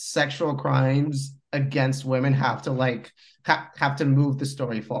do sexual crimes against women have to have to move the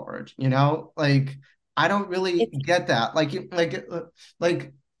story forward, you know? Like I don't really It's get that. Like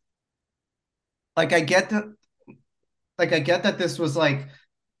like I get that I get that this was like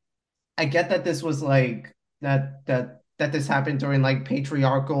I get that this was like that this happened during like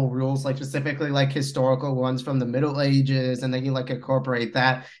patriarchal rules, like specifically like historical ones from the Middle Ages, and then you like incorporate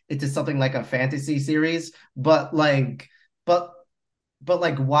that into something like a fantasy series. But but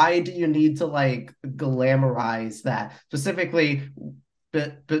like why do you need to like glamorize that specifically?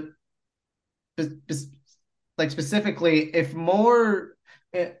 But, but, but like specifically, if more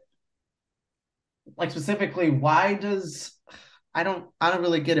eh, like specifically, why does I don't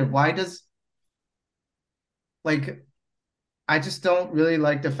really get it. Why does like I just don't really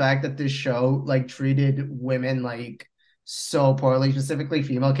like the fact that this show like treated women like so poorly, specifically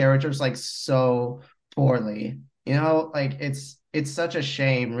female characters like so poorly. You know, like it's such a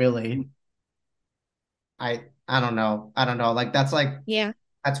shame, really. I don't know. I don't know. yeah,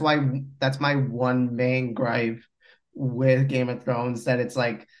 That's my one main gripe with Game of Thrones, that it's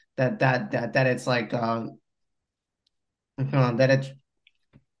like that it's like that it's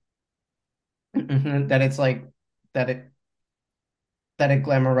that it's like that it that it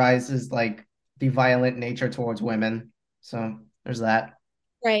glamorizes like the violent nature towards women. So there's that.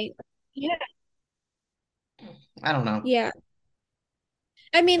 right. Yeah, I don't know. yeah.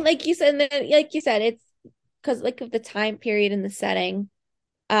 I mean, like you said, it's because like of the time period and the setting.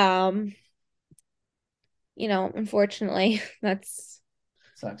 Um, unfortunately, that's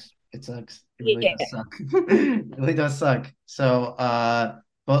Sucks. It sucks. It really yeah, does suck. It really does suck. So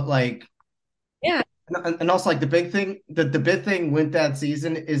but like yeah, and also like the big thing with that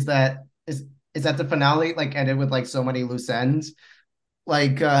season is that the finale like ended with like so many loose ends.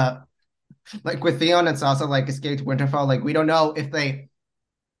 Like like with Theon and Sansa like escaped Winterfell, like we don't know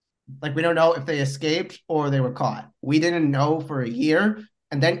if they escaped or they were caught. We didn't know for a year.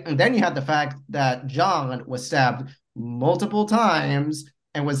 And then you had the fact that Jon was stabbed multiple times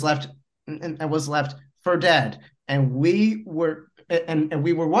and was left for dead. And we were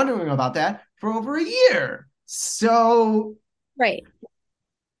wondering about that for over a year. So right.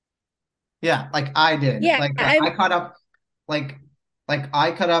 yeah, like I did. Yeah, I caught up like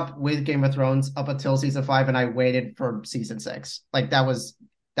I caught up with Game of Thrones up until season 5 and I waited for season 6. Like that was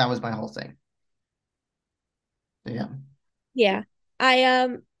my whole thing. Yeah. yeah.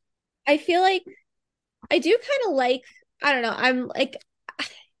 I feel like I do kind of like, I don't know, I'm like,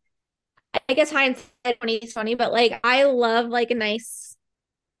 I guess hindsight 20 is funny, but like I love like a nice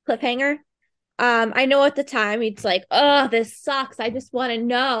cliffhanger. I know at the time it's like, oh, this sucks. I just want to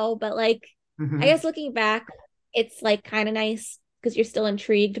know. But like, I Hmm. guess looking back, it's like kind of nice because you're still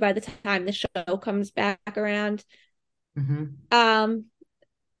intrigued by the time the show comes back around. Hmm. Um,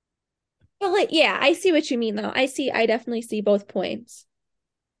 but like, yeah, I see what you mean though. I definitely see both points.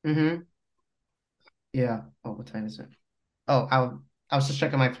 Hmm. Yeah. Oh, what time is it? Oh, I was just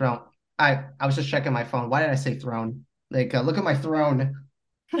checking my throne. I was just checking my phone. Why did I say throne? Like, look at my throne.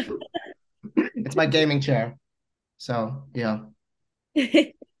 It's my gaming chair. So yeah.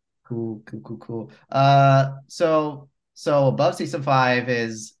 Cool, cool, cool, cool. So above season 5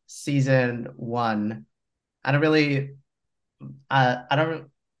 is season 1. I don't really, I don't,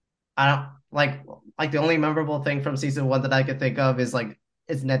 I don't like the only memorable thing from season 1 that I could think of is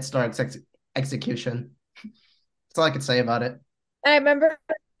Ned Stark's execution. That's all I could say about it. I remember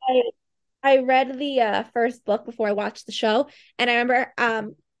I I read the first book before I watched the show, and I remember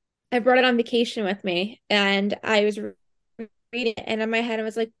I brought it on vacation with me, and I was reading it, and in my head I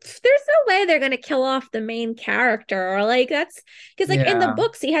was like, there's no way they're gonna kill off the main character, or like that's because like in the Yeah.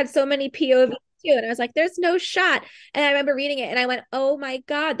 books he had so many POV too, and I was like, there's no shot. And I remember reading it and I went, oh my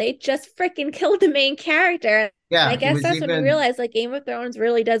God, they just freaking killed the main character. And I Yeah, he guess was that's when you even realize like Game of Thrones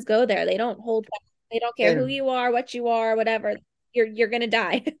really does go there. They don't hold back. They don't care who and you are, what you are, whatever. You're gonna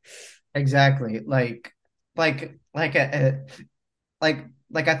die. exactly like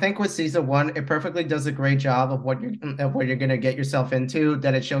like I think with season one, it perfectly does a great job of what you're gonna get yourself into.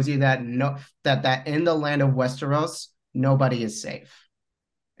 That it shows you that no that in the land of Westeros, nobody is safe,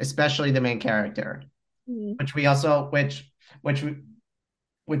 especially the main character, Mhm. which we also which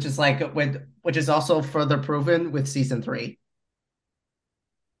which is like which is also further proven with season three,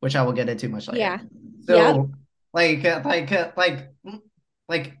 which I will get into much later. Yeah. Yep. So like uh, like uh, like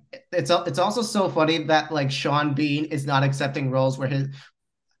like it's also so funny that like Sean Bean is not accepting roles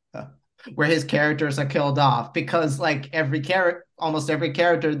uh, where his characters are killed off because like almost every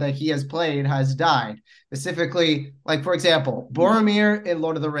character that he has played has died. Specifically, like for example, Boromir in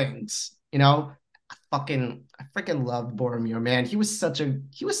Lord of the Rings. I freaking loved Boromir, man. He was such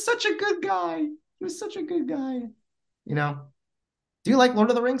a good guy. He was such a good guy. You know. Do you like Lord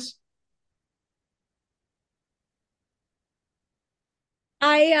of the Rings?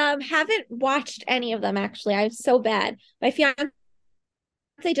 I haven't watched any of them actually. I'm so bad. My fiance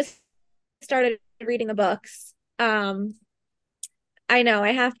just started reading the books. I know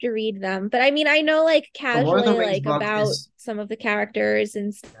I have to read them, but I mean I know like The Lord of the casually Rings like book about is some of the characters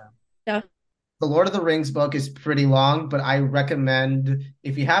and stuff. the Lord of the Rings book is pretty long, but I recommend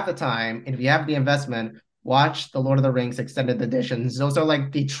if you have the time and if you have the investment, watch the Lord of the Rings extended editions. Those are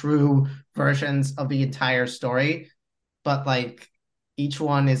like the true versions of the entire story, but like each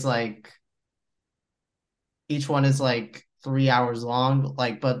one is like each one is like 3 hours long.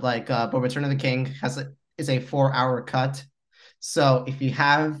 But Return of the King is a 4 hour cut. So if you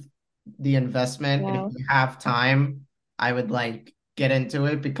have the investment and if Wow. you have time, I would like get into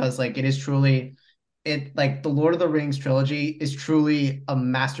it because like it is truly it like the Lord of the Rings trilogy is truly a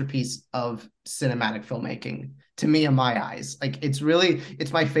masterpiece of cinematic filmmaking to me in my eyes. Like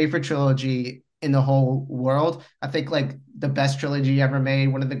it's my favorite trilogy in the whole world. I think like the best trilogy ever made,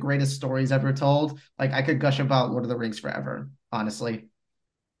 one of the greatest stories ever told. Like I could gush about Lord of the Rings forever, honestly.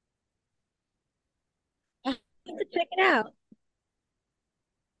 I'll have to check it out.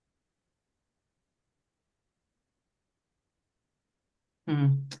 Hmm.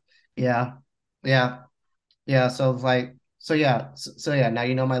 Yeah. Yeah. Yeah, so yeah, now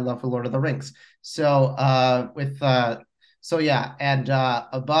you know my love for Lord of the Rings. So with so yeah, and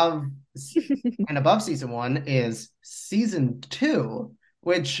above season one is season two,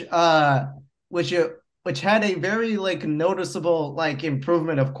 which which had a very like noticeable like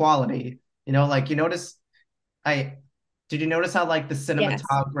improvement of quality. Like you notice I did you notice how like the Yes.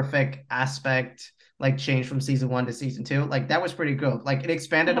 cinematographic aspect like changed from season one to season two? Like that was pretty good. Like Uh-huh.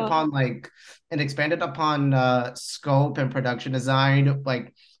 it expanded upon scope and production design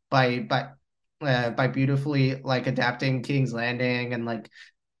like by by by beautifully like adapting King's Landing and like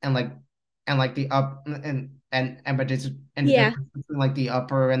and like the up and but it's and the Yeah. difference between like the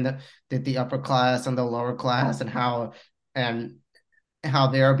upper and the upper class and the lower class and how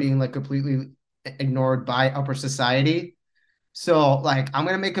they are being like completely ignored by upper society. So like I'm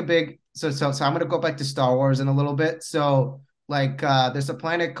gonna make a big so I'm gonna go back to Star Wars in a little bit. So like there's a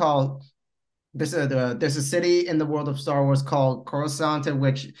planet called there's a city in the world of Star Wars called Coruscant in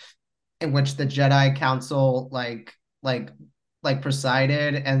which the Jedi Council like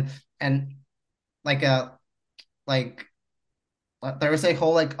presided and like a like there is a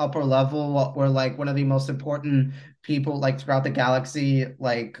whole like upper level where like one of the most important people like throughout the galaxy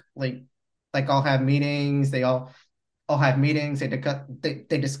like all have meetings. All have meetings.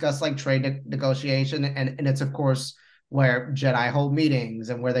 They discuss like trade negotiation and it's of course where Jedi hold meetings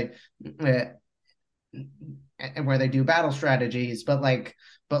uh, and where they do battle strategies. But like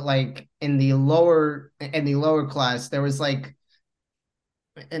in the lower class there was like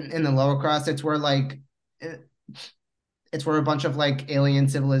in the lower class it's where a bunch of like alien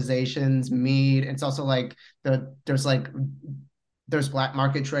civilizations meet. It's also like there's black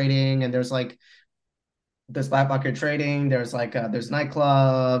market trading and there's black market trading. There's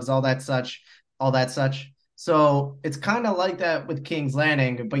nightclubs, all that such. So it's kind of like that with King's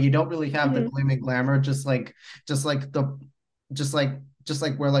Landing, but you don't really have the Mhm. gleaming glamour, just like the just like just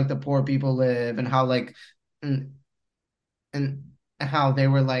like where like the poor people live and, and how they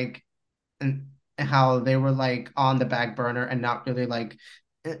were like and how they were like on the back burner and not really like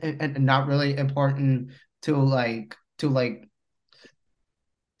and not really important to like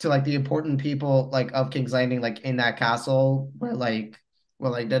to like the important people like of King's Landing, like in that castle, where like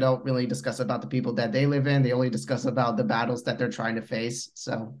they don't really discuss about the people that they live in. They only discuss about the battles that they're trying to face.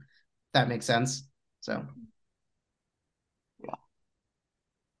 So that makes sense. So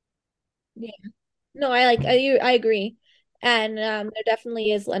Yeah. No, I agree. And there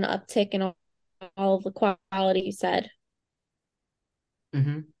definitely is an uptick in all of the quality you said.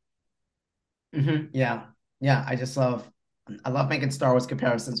 hmm yeah, yeah. I love making Star Wars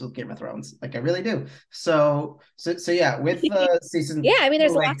comparisons with Game of Thrones. Like I really do. So yeah, with Yeah, season I mean, two,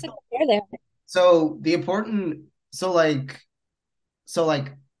 there's a like lot to compare there. so the important so like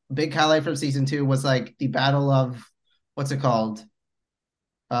big highlight from season two was like the battle of what's it called?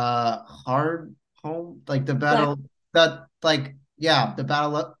 Hard home, like the battle that like yeah, the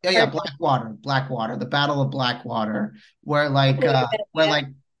battle of yeah, Blackguard. Blackwater, the battle of Blackwater, where Yeah. like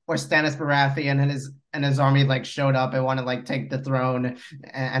where Stannis Baratheon and his army like showed up and wanted to like take the throne,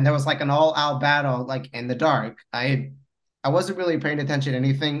 and there was like an all out battle like in the dark. I wasn't really paying attention to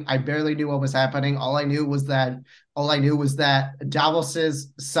anything. I barely knew what was happening. All I knew was that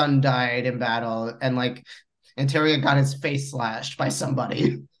Davos's son died in battle, and like and Tyrion got his face slashed by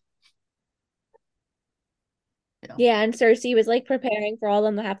somebody. Yeah. Yeah, and Cersei was like preparing for all of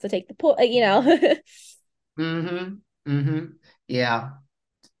them to have to take the point. Mm-hmm. Mm-hmm. Yeah.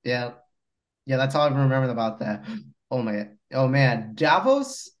 Yeah. Yeah. That's all I remember about that. Oh man. Oh man.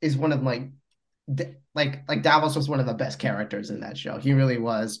 Davos is one of my like Davos was one of the best characters in that show. He really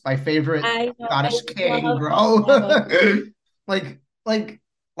was my favorite I know, I Scottish king, love bro. Davos. like like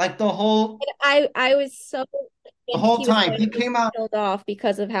like And I was so the convinced whole he was time going he to be came out. killed off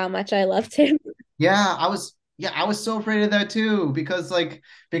because of how much I loved him. Yeah, I was so afraid of that too because like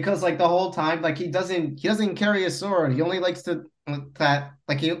the whole time like he doesn't carry a sword. He only likes to that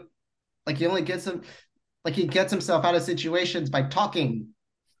like he only gets him like he gets himself out of situations by talking,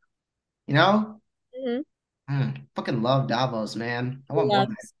 you know? Mhm. Fucking love Davos, man. I want more of that.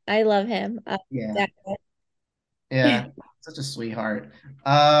 Loves. I love him. Yeah. Exactly. Yeah. Such a sweetheart.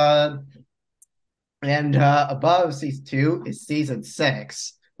 And above season two is season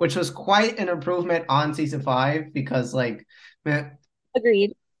six, which was quite an improvement on season five because man,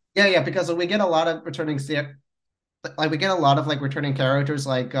 Agreed. yeah, because we get a lot of like we get a lot of like returning characters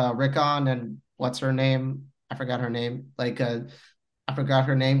like Rickon and what's her name? I forgot her name. I forgot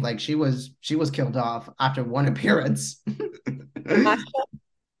her name. Like she was killed off after one appearance.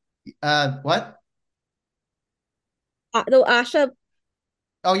 Asha, What? though Asha,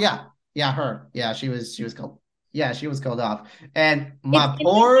 Oh yeah, yeah, her. Yeah, she was killed. Yeah, she was killed off. And it's my interesting.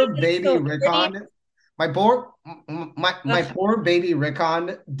 poor Like, baby so everybody, Rickon, my ugh, poor baby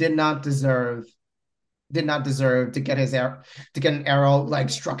Rickon did not deserve to get to get an arrow like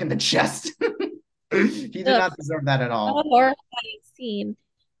struck in the chest. He did ugh, not deserve that at what a all. horrifying scene.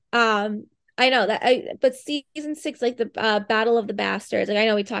 Um, I know that but season six, like the Battle of the Bastards, like I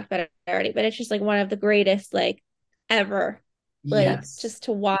know we talked about it already, but it's just like one of the greatest like ever, like Yes. just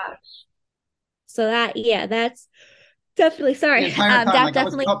to watch. So that, yeah, that's definitely The sorry. entire time, That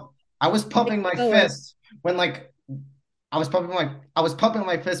definitely I was pumping my forward. fist when like I was pumping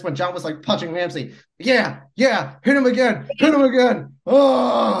my fist when John was like punching Ramsey. Yeah, yeah, hit him again.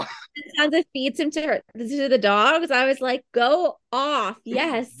 Oh, Sansa feeds him to the dogs. I was like, go off.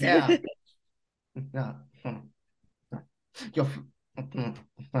 Yes. yeah. Yeah. Your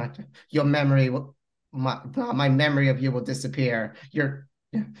your memory will my memory of you will disappear. Your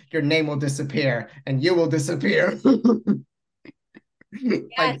name will disappear, and you will disappear.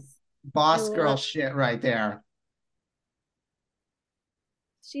 Like Yes. I boss girl love shit right there.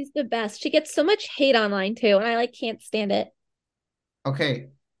 she's the best. She gets so much hate online too, and I like can't stand it. Okay,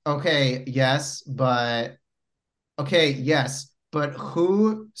 okay, yes, but okay, yes, but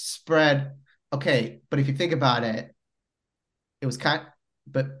who spread? Okay, but if you think about it, it was kind.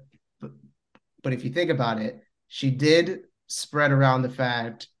 But but, but if you think about it, she did spread around the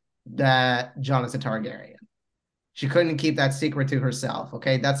fact that Jon is a Targaryen. She couldn't keep that secret to herself.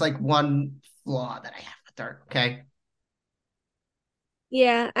 Okay, that's like one flaw that I have with her. Okay.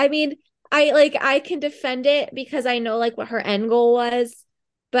 Yeah, I mean, I can defend it because I know like what her end goal was.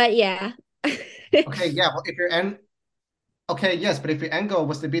 But yeah. Okay, yeah. Well, if your end, okay, yes, but if your end goal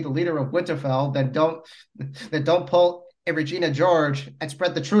was to be the leader of Winterfell, then don't pull a Regina George and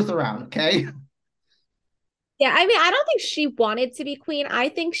spread the truth around. Okay. Yeah, I mean, I don't think she wanted to be queen. I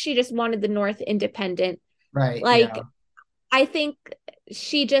think she just wanted the North independent. Right. Yeah. Like, I think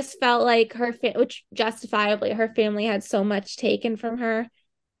she just felt like which justifiably, her family had so much taken from her.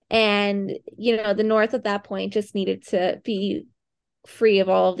 And, the North at that point just needed to be free of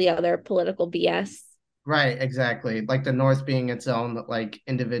all of the other political BS. Right, exactly. Like the North being its own like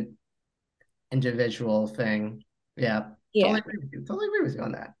individual thing. Yeah, Yeah. totally agree with you. Totally agree with you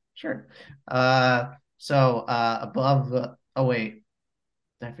on that. Sure. Above oh wait,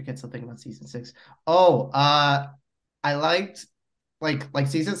 did I forget something about season six? Oh, I liked like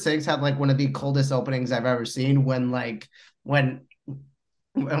season six had like one of the coldest openings I've ever seen when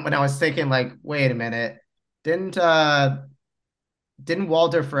when I was thinking like, wait a minute, didn't uh didn't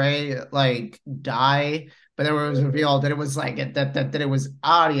Walter Frey like die? But then it was revealed that it was like that it was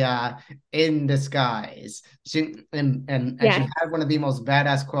Arya in disguise. And she Yes. had one of the most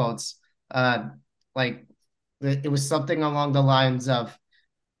badass quotes. Like it was something along the lines of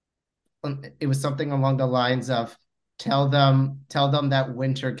it was something along the lines of tell them that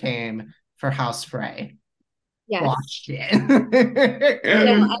winter came for House Frey. Yes. Watch it.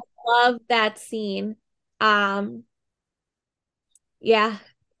 No, I love that scene. Um, yeah.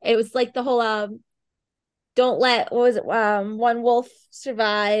 It was like the whole don't let what was it one wolf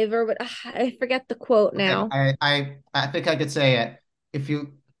survive or what I forget the quote Okay, now. I think I could say it. If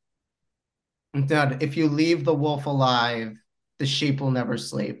you Dad, if you leave the wolf alive, the sheep will never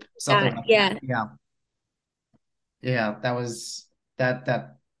sleep. Something like that. Yeah. Yeah. Yeah, that was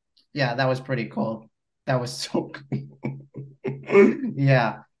that yeah, that was pretty cool. That was so cool.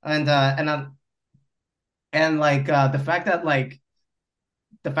 Yeah. And like the fact that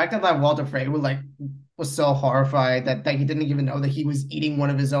Walter Frey was so horrified that he didn't even know that he was eating one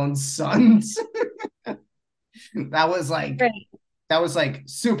of his own sons. That was like Right. that was like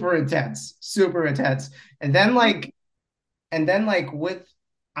super intense, super intense. And then like and then like with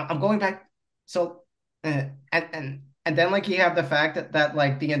I'm going back so and then like you have the fact that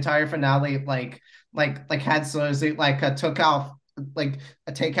like the entire finale like had Cersei took out like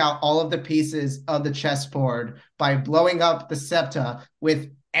take out all of the pieces of the chessboard by blowing up the septa with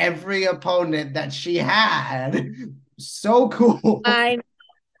every opponent that she had. So cool. I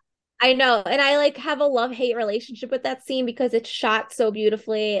I know. And I like have a love-hate relationship with that scene because it's shot so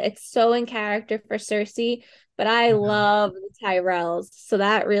beautifully. It's so in character for Cersei, but I Yeah. love the Tyrells, so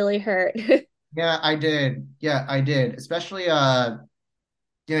that really hurt. Yeah, I did. Yeah, I did. Especially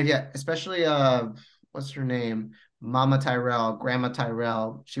especially what's her name? Mama Tyrell, Grandma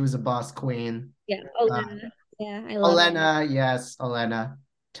Tyrell. She was a boss queen. Yeah. Uh Olenna. Yeah, I love her. Olenna, yes, Olenna.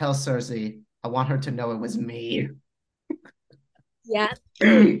 Tell Cersei, I want her to know it was me. Yeah.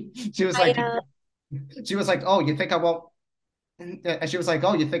 She was I like, "Oh, you think I won't?" And she was like,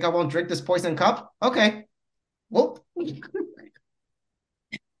 "Oh, you think I won't drink this poison cup? Okay, well,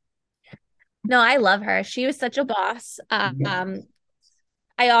 No, I love her. She was such a boss. yeah,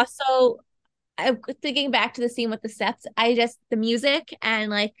 I also I'm thinking back to the scene with the steps. I just the music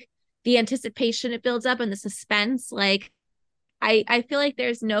and like the anticipation it builds up and the suspense, like I feel like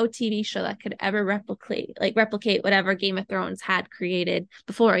there's no TV show that could ever replicate whatever Game of Thrones had created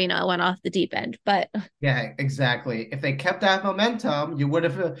before, it went off the deep end. But yeah, exactly. If they kept that momentum, you would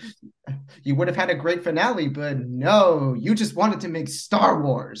have had a great finale. But no, you just wanted to make Star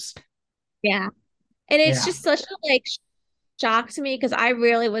Wars. yeah. And it's Yeah, just such a like shock to me because I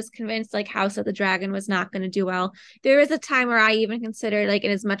really was convinced like House of the Dragon was not going to do well. There was a time where I even considered like,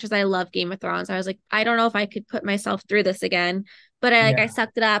 and as much as I love Game of Thrones, I was like, I don't know if I could put myself through this again. But I yeah,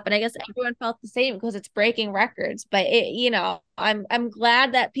 sucked it up, and I guess everyone felt the same because it's breaking records. But I'm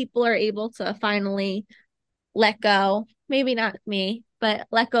glad that people are able to finally let go. Maybe not me, but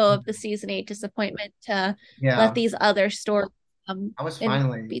let go of the season 8 disappointment to let yeah. these other stories and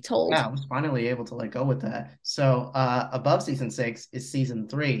be told. I was finally able to let go with that. So above season six is season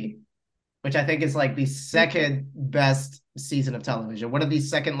three, which I think is like the second best season of television. One of the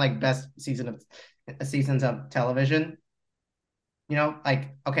second like best seasons of television.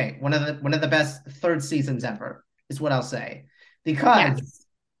 Like okay, one of the best third seasons ever is what I'll say. Because Yes.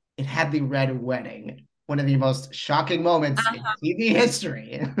 it had the red wedding. One of the most shocking moments in TV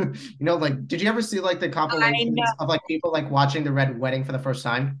history. Like, did you ever see like the I compilations of know. like people like watching the red wedding for the first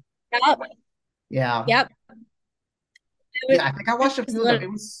time? Yep. Yeah. Yep. Yeah, I think I It watched a was few of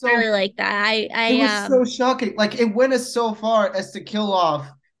them. literally like that. It was so shocking. Like it went as so far as to kill off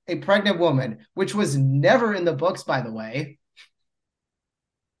a pregnant woman, which was never in the books, by the way.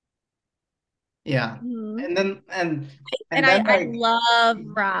 Yeah. Mhm. And And then I like love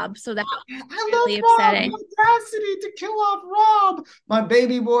Rob, so that was I really love Rob. upsetting. The audacity to kill off Rob, my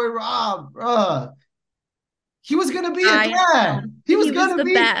baby boy Rob. He was gonna be a I know. dad. He was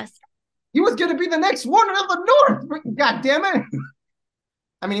the best. He was gonna be the next one of the North. God damn it.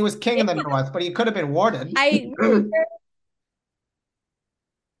 I mean, he was king of the North, but he could have been warden. I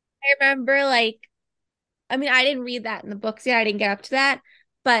I remember like I mean I didn't read that in the books yet. I didn't get up to that,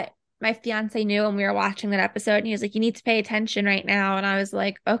 but my fiance knew when we were watching that episode, and he was like, "You need to pay attention right now." And I was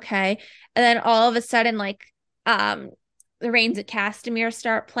like, "Okay." And then all of a sudden, like, um, the Reigns of Castamere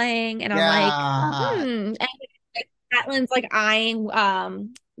start playing, and I'm like, Yeah. "Hmm." And like, Catelyn's like eyeing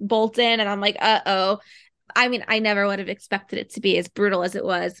Bolton, and I'm like, "Uh-oh." I mean, I never would have expected it to be as brutal as it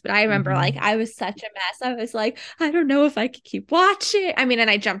was, but I remember like Mhm. I was such a mess. I was like, I don't know if I could keep watching. I mean, and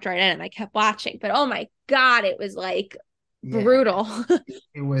I jumped right in and I kept watching, but oh my God, it was like Yeah. brutal.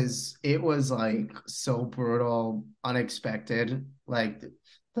 It was like so brutal, unexpected. Like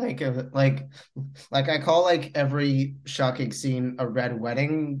uh, like like I call like every shocking scene a red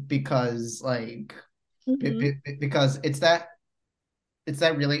wedding because Mhm. because it's that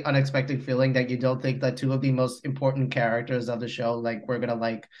really unexpected feeling that you don't think that two of the most important characters of the show we're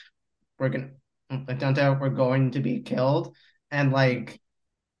gonna don't doubt we're going to be killed, and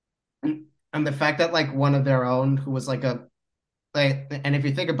and the fact that like one of their own who was and if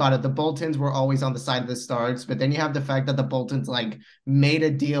you think about it, the Boltons were always on the side of the Starks, but then you have the fact that the Boltons like made a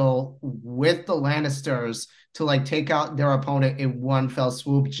deal with the Lannisters to like take out their opponent in one fell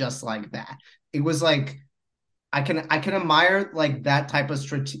swoop just like that. It was like I can admire like that type of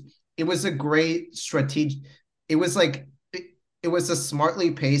strategy. It was a great strategic. It was like it was a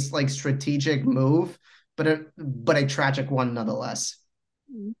smartly paced like strategic move, but a tragic one nonetheless.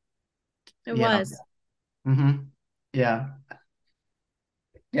 It Yeah. was. Mm-hmm. Yeah.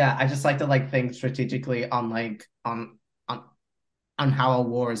 Yeah. I just like to like think strategically on on how a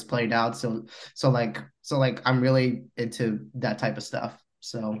war is played out. So I'm really into that type of stuff.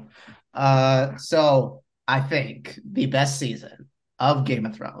 So I think the best season of Game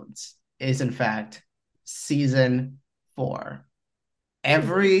of Thrones is in fact season 4. Hmm.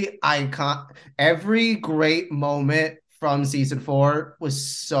 Every great moment from season 4 was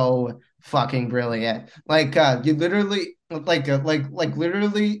so fucking brilliant. You literally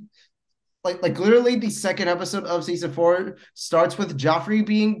literally the second episode of season 4 starts with Joffrey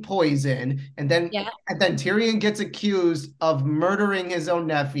being poisoned, Yeah. and then Tyrion gets accused of murdering his own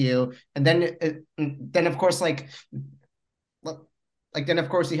nephew, and then of course then of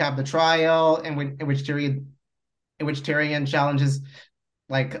course you have the trial in which Tyrion challenges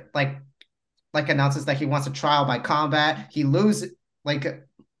like like announces that he wants a trial by combat.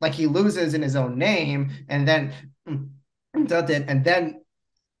 Like he loses in his own name, and then does it, and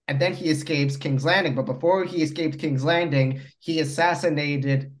then he escapes King's Landing. But before he escaped King's Landing, he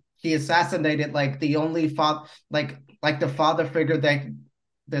assassinated like the only father like the father figure that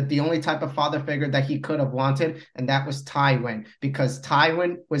the only type of father figure that he could have wanted, and that was Tywin, because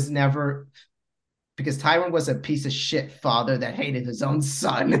Tywin was a piece of shit father that hated his own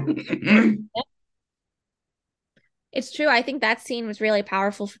son. It's true. I think that scene was really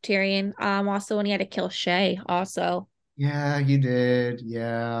powerful for Tyrion. Also when he had to kill Shay also. Yeah, you did.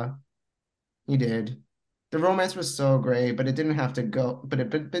 Yeah, you did. The romance was so great, but it didn't have to go, but it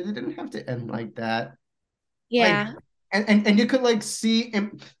didn't have to end like that. Like, Yeah. and you could like see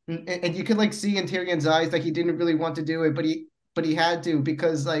him, and you could like see in Tyrion's eyes that he didn't really want to do it, but he had to,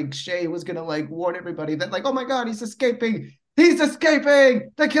 because like Shay was gonna like warn everybody that like, oh my God, he's escaping. He's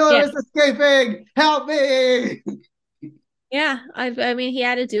escaping. The killer Yeah. is escaping. Help me. Yeah. I mean he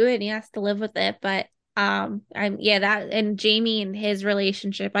had to do it and he has to live with it. But I'm yeah, that and Jamie and his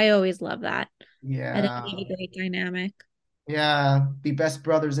relationship, I always love that. I think they Yeah. have a great dynamic. Yeah. The best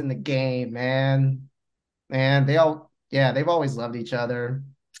brothers in the game, man. Man, they've always loved each other.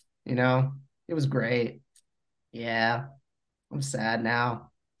 You know, it was great. Yeah, I'm sad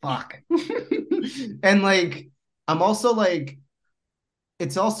now. Fuck. And I'm also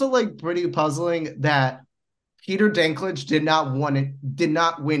it's also like pretty puzzling that Peter Dinklage did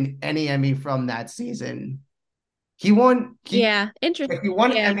not win any Emmy from that season. He won he Yeah. Interesting. he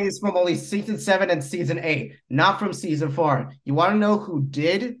won Yeah. Emmys from only season 7 and season 8, not from season 4. You want to know who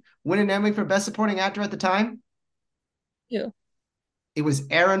did win an Emmy for Best Supporting Actor at the time? Too. It was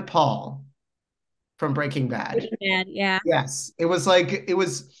Aaron Paul from Breaking Bad. Breaking Bad. Yeah. Yes, it was like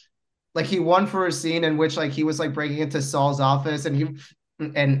he won for a scene in which like he was like breaking into Saul's office, and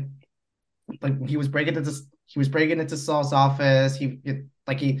like he was breaking into Saul's office. He he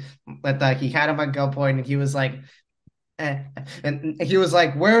had him at gunpoint, and he was like, eh, and he was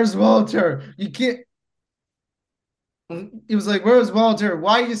like, "Where's Walter? You can't." He was like, "Where's Walter?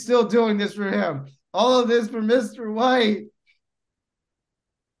 Why are you still doing this for him? All of this for Mr. White."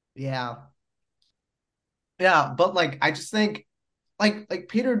 Yeah, yeah, but like I just think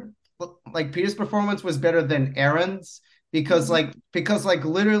Peter's performance was better than Aaron's, because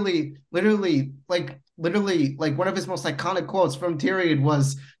literally like one of his most iconic quotes from Tyrion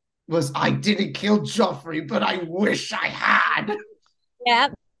was "I didn't kill Joffrey, but I wish I had." Yeah.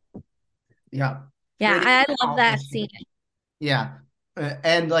 Yeah. Yeah, Pretty I love powerful that scene. shit. Yeah.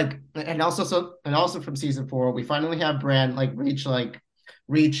 And like and also from season four, we finally have Bran like reach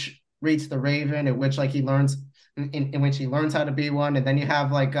the Raven, in which like he learns in which he learns how to be one. And then you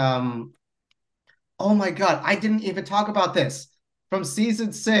have like oh my God, I didn't even talk about this. From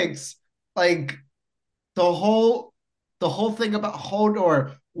season six, like the whole the whole thing about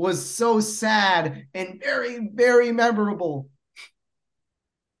Hodor was so sad and very, very memorable.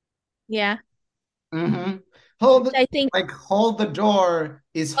 Yeah. Mm-hmm. Hold I think hold the door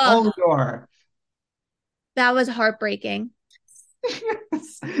is oh, Hodor. that was heartbreaking. I'm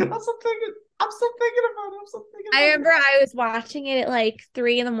still thinking. I'm still thinking about it. I'm still thinking I about remember I was watching it at like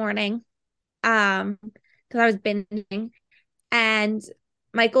 3 in the morning, because I was binging, and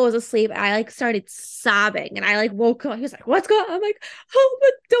Michael was asleep. I like started sobbing, and I like woke up. He was like, "What's going on?" I'm like, "Hold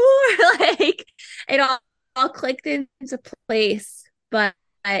the door!" Like it all clicked into place. But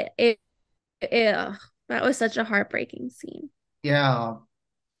it that was such a heartbreaking scene. it. Yeah,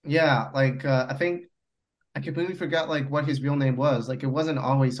 yeah. I think I completely forgot like what his real name was. Like it wasn't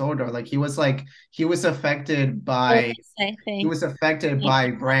always Hodor. Like he was affected by Otis, I he think. was affected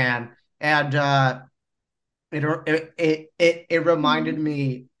by Bran, and it reminded Mhm.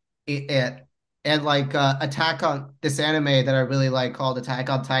 me it and like Attack on this anime that I really like called Attack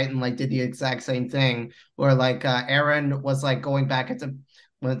on Titan like did the exact same thing where like Aaron was like going back into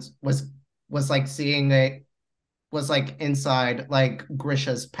was like seeing a was like inside like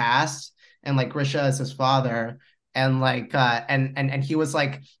Grisha's past and like Grisha is his father and like and he was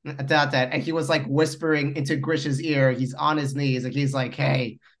like that and he was like whispering into Grisha's ear. He's on his knees and he's like,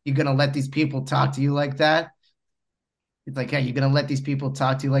 "Hey, you gonna let these people talk to you like that?" It's like, "Hey, you're gonna let these people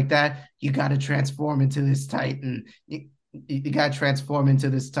talk to you like that? You gotta transform into this Titan. You gotta transform into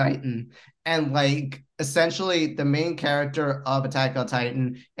this Titan." And like essentially the main character of Attack on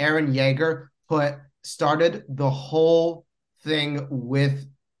Titan, Eren Yeager, put started the whole thing with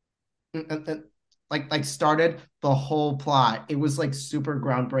started the whole plot. It was like super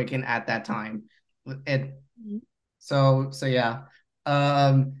groundbreaking at that time. It so yeah.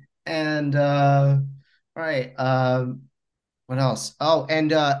 Um and all right. What else? Oh,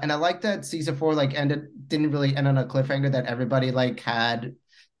 and I like that season four like didn't really end on a cliffhanger that everybody like had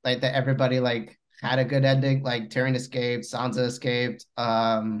like that everybody like had a good ending. Like Tyrion escaped, Sansa escaped,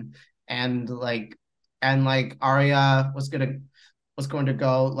 and like Arya was going to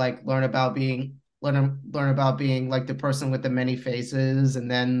go like learn about being like the person with the many faces, and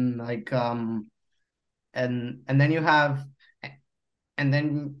then like and then you have and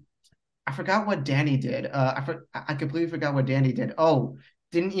then I forgot what Danny did. I completely forgot what Danny did. Oh,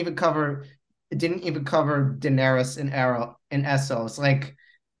 didn't even cover didn't even cover Daenerys in Arrow in Essos. Like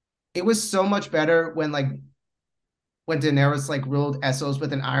it was so much better when Daenerys like ruled Essos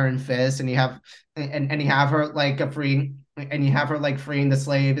with an iron fist, and you have her like a free and you have her like freeing the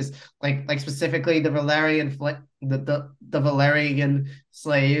slaves, like specifically the the Valerian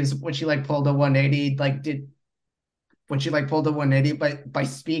slaves when she like pulled a 180, like did when she like pulled a 180 by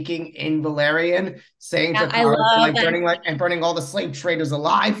speaking in Valerian, saying Yeah, I Dracarys and love like that. burning all the slave traders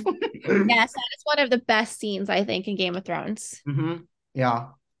alive. Yes, that is one of the best scenes I think in Game of Thrones. Hmm. Yeah,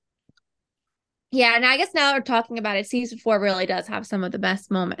 Yeah, and I guess now that we're talking about it, season four really does have some of the best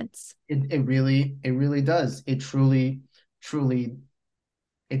moments. it really does. Truly,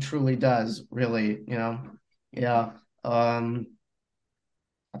 it truly does. Really, you know. Yeah. Um,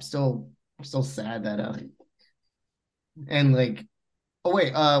 I'm still sad that and like oh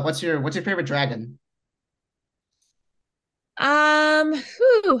wait, what's your favorite dragon?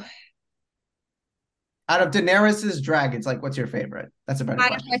 Whew, Out of Daenerys's dragons, like what's your favorite? That's a better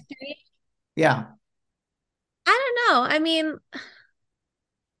out of question. history. Yeah. I don't know. I mean,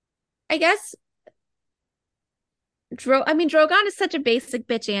 I guess Drogon is such a basic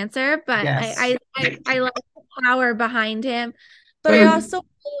bitch answer, but Yes. I like the power behind him. But I also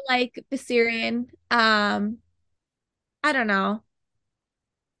really like Viserion. I don't know.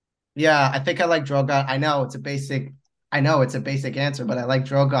 Yeah, I think I like Drogon. I know it's a basic answer, but I like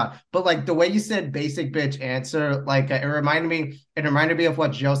Drogon. But like the way you said basic bitch answer, like it reminded me of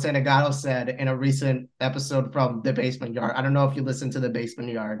what Joe Santagato said in a recent episode from The Basement Yard. I don't know if you listened to The Basement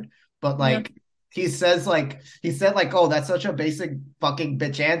Yard, but No. like he said like, "Oh, that's such a basic fucking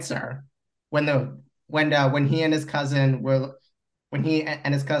bitch answer." When when he and his cousin were when he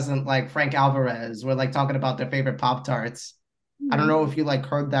and his cousin like Frank Alvarez were like talking about their favorite Pop Tarts. I don't Mhm. know if you like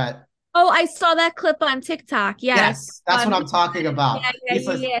heard that. Oh, I saw that clip on TikTok. Yes. Yes, that's what I'm talking Yeah, about. yeah,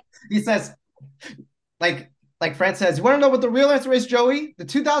 yeah, yeah. He says, like, Fred says, you want to know what the real answer is, Joey? The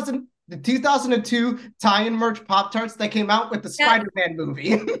 2002 tie-in merch Pop Tarts that came out with the Yeah, Spider-Man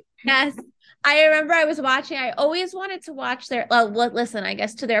movie. yes. I remember I was watching, I always wanted to watch their, well, listen, I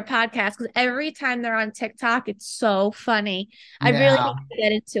guess, to their podcast because every time they're on TikTok, it's so funny. I really Yeah, need to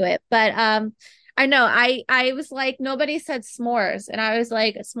get into it. But I know I was like, nobody said s'mores. And I was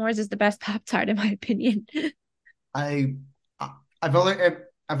like, s'mores is the best Pop Tart in my opinion. I I've only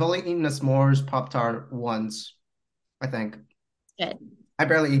I've only eaten a s'mores Pop Tart once, I think. Good. I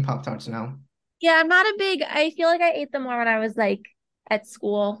barely eat Pop Tarts now. Yeah, I'm not a big, I feel like I ate them more when I was like at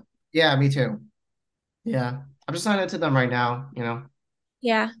school. Yeah, me too. Yeah. I'm just not into them right now, you know.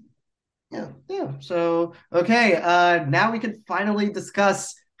 Yeah. Yeah, yeah. So, okay, now we can finally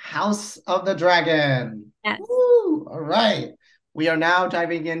discuss House of the Dragon. Yes. Woo! All right. We are now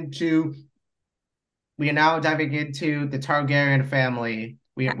diving into we are now diving into the Targaryen family.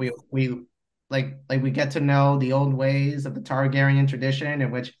 Yes. We like we get to know the old ways of the Targaryen tradition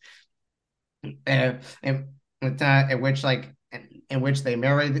uh, in, in which in which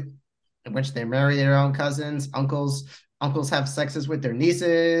they marry their own cousins, uncles have sexes with their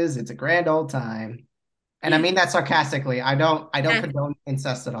nieces. It's a grand old time. And I mean that sarcastically. I don't Yes. condone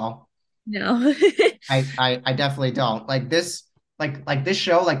incest at all. No. I definitely don't. Like this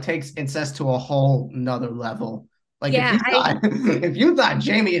show like takes incest to a whole nother level. Like if Yeah, you thought if you thought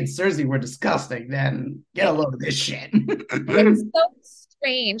Jamie and Cersei were disgusting, then get a load of this shit. it's so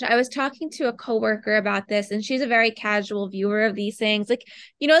strange. I was talking to a coworker about this, and she's a very casual viewer of these things. Like,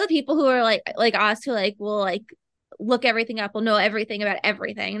 the people who are like us who like will like look everything up, will know everything about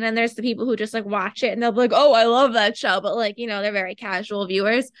everything. And then there's the people who just like watch it and they'll be like, "Oh, I love that show," but like, they're very casual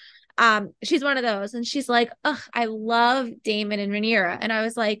viewers. She's one of those, and she's like, "Ugh, I love Damon and Rhaenyra." And I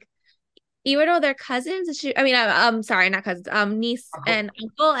was like, even though they're cousins, and I mean, I'm sorry, not cousins, niece and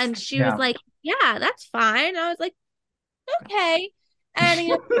uncle, and she was Yeah. like, "Yeah, that's fine." And I was like, okay. And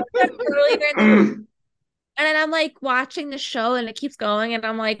earlier in the and then I'm like watching the show and it keeps going and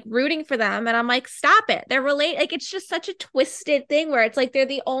I'm like rooting for them and I'm like, stop it. They're related. Like it's just such a twisted thing where it's like they're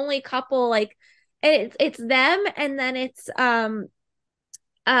the only couple, like, and it's them and then it's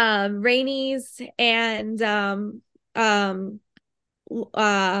Rainey's and um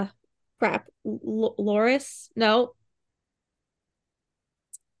uh crap. Loris. No,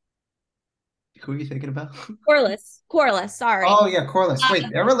 Who are you thinking about? Corliss, sorry. Oh yeah, Corliss. Wait,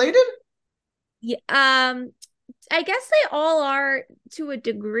 Um, they're related? yeah, I guess they all are to a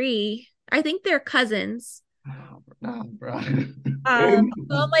degree. I think they're cousins. Oh, no, bro. So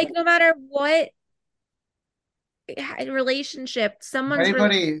I'm like, no matter what relationship, If someone's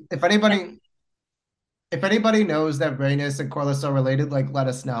relationship. anybody, if anybody, if anybody knows that Rhaenys and Corlys are related, like let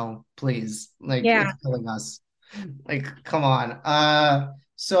us know, please. Like Yeah. it's killing us. Like, come on.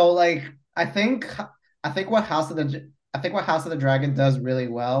 So like I think what House of the Dragon does really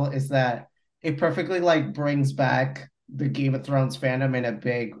well is that it perfectly like brings back the Game of Thrones fandom in a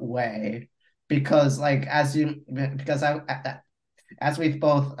big way. Because like because as we've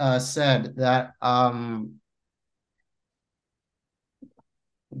both said that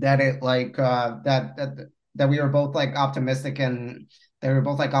that it like that we were both like optimistic and they were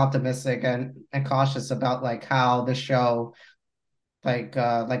both like optimistic and cautious about like how the show like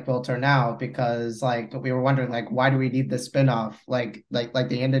will turn out because like we were wondering like why do we need this spin-off like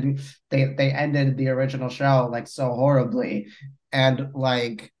they ended the original show like so horribly and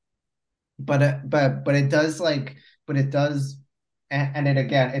like but it does like but it does and it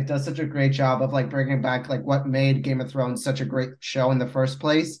again it does such a great job of like bringing back like what made Game of Thrones such a great show in the first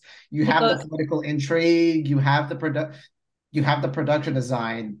place. You The have the book. political intrigue, you have the production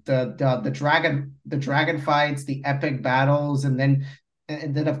design, the dragon fights, the epic battles, and then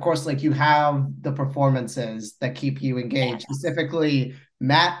of course like you have the performances that keep you engaged, specifically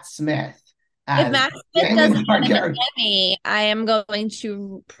Matt Smith If as Matt Smith Daemon doesn't win an Targaryen. Emmy, I am going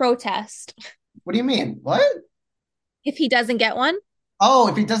to protest. What do you mean? What? If he doesn't get one. Oh,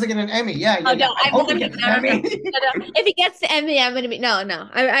 if he doesn't get an Emmy, yeah, yeah, Oh yeah. no, I I hope he want him. gets an No, no, no, Emmy. no, no. If he gets the Emmy, I'm gonna be no, no.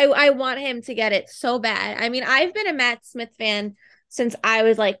 I want him to get it so bad. I mean, I've been a Matt Smith fan since I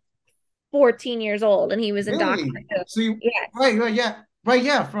was like 14 years old, and he was in Doctor Really? Who. So you Yes. right, yeah, right,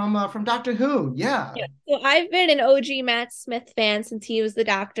 yeah, from Doctor Who, yeah. Yeah. So I've been an OG Matt Smith fan since he was the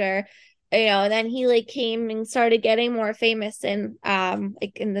Doctor. And then he like came and started getting more famous in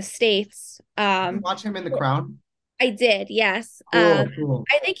like in the States. Did you watch him in The Crown? I did, yes. Cool, cool.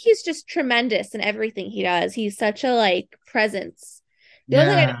 I think he's just tremendous in everything he does. He's such a like presence. The only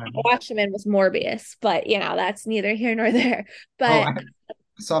thing I Yeah. didn't watch him in was Morbius, but that's neither here nor there. Oh, But I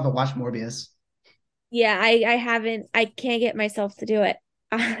still haven't watched Morbius. yeah, I haven't. I can't get myself to do it.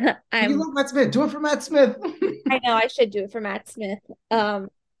 But you I'm. love Matt Smith. Do it for Matt Smith. I know I should do it for Matt Smith.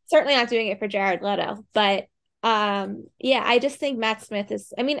 Certainly not doing it for Jared Leto, but Yeah, I just think Matt Smith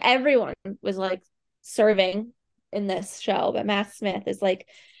is, I mean, everyone was like serving in this show, but Matt Smith is like,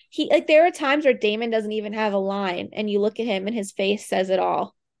 he, like, there are times where Damon doesn't even have a line, and you look at him and his face says it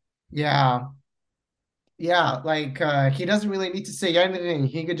all. Yeah. Yeah, like he doesn't really need to say anything.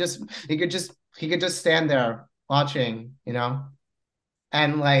 He could just stand there watching, you know?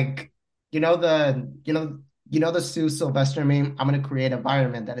 And like, you know the Sue Sylvester meme, I'm gonna create an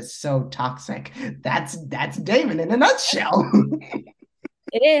environment that is so toxic. That's Damon in a nutshell.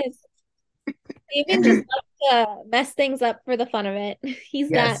 It is. Damon just loves to mess things up for the fun of it.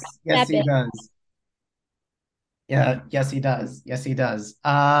 He's Yes, that he big. does. Yeah, yes, he does. Yes, he does.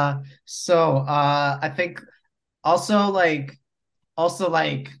 I think also like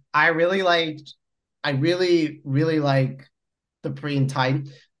I really like the pre and time.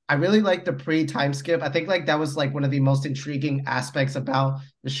 I really like the pre-time skip. I think like that was like one of the most intriguing aspects about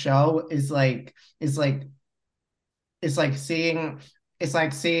the show is like it's like seeing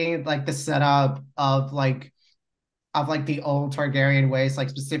like the setup of like the old Targaryen ways. Like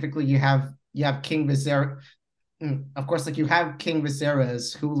specifically you have King Viserys. Of course, like you have King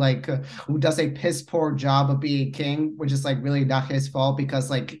Viserys who does a piss poor job of being king, which is like really not his fault because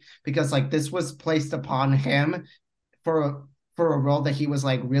like this was placed upon him for for a role that he was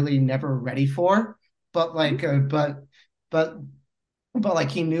like really never ready for. But like but but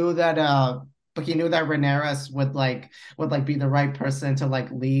like he knew that Rhaenyra would like be the right person to like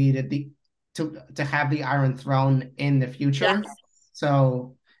lead the to have the Iron Throne in the future. Yes.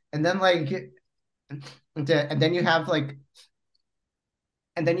 So and then like and then you have like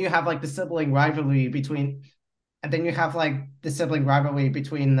the sibling rivalry between and then you have like the sibling rivalry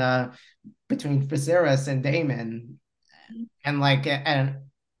between Viserys and Daemon and like and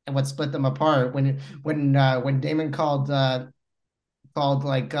what split them apart when Daemon called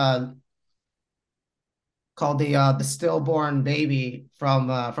called the stillborn baby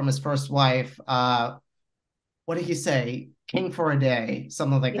from his first wife what did he say, king for a day,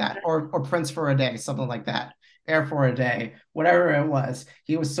 something like that, Yeah. or prince for a day, something like that, heir for a day, whatever it was.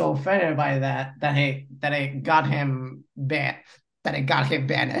 He was so offended by that it got him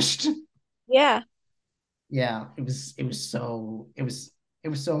banished. Yeah. Yeah, it was so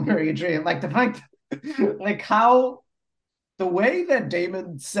very intriguing. Like the fact, like how the way that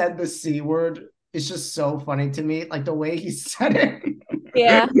Damon said the C word is just so funny to me. Like the way he said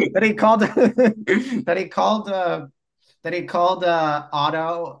Yeah. it, that he called, that he called, that he called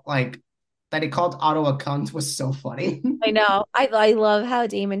Otto like that he called Otto a cunt was so funny. I know. I love how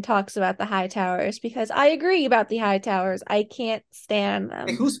Damon talks about the high towers because I agree about the high towers. I can't stand Like,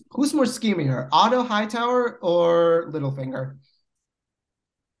 them. who's more schemier, Otto Hightower or Littlefinger?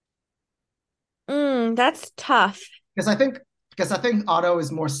 That's tough. Because I think Otto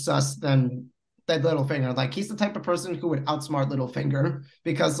is more sus than Littlefinger. Like he's the type of person who would outsmart Littlefinger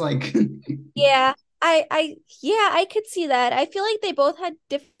because like Yeah. Yeah, I could see that. I feel like they both had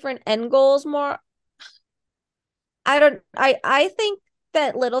different end goals more. I think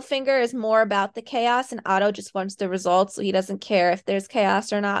that Littlefinger is more about the chaos and Otto just wants the results, so he doesn't care if there's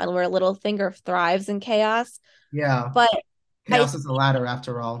chaos or not, and where Littlefinger thrives in chaos. yeah, But I chaos is a ladder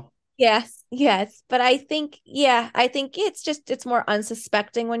after all. Yes, yes. But I think, yeah, I think it's more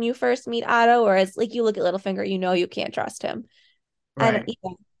unsuspecting when you first meet Otto, whereas like you look at Littlefinger, you know you can't trust him. I don't Right.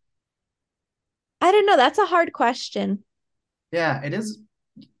 yeah. I don't know. That's a hard question. Yeah, it is.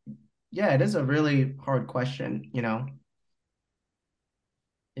 Yeah, it is a really hard question, you know.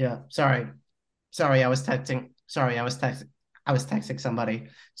 Yeah, sorry, I was texting. Sorry, I was texting somebody.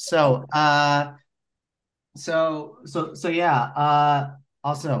 So, yeah.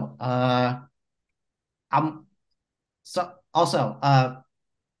 Also, I'm so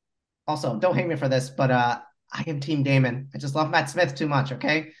also don't hate me for this, but I am Team Damon. I just love Matt Smith too much.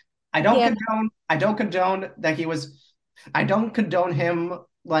 Okay, Yeah. I don't condone that he was. I don't condone him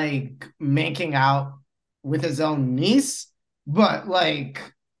like making out with his own niece, but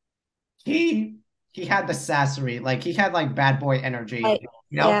like he he had the sassery, like he had like bad boy I energy.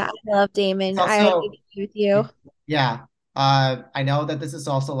 You know, yeah, I love it's Damon. I also agree with you. yeah. I know that this is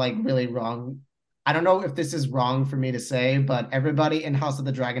also like really wrong. I don't know if this is wrong for me to say, but everybody in House of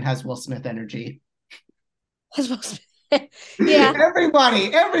the Dragon has Will Smith energy. Yeah,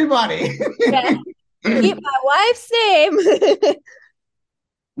 Everybody. yeah. Keep my wife's name.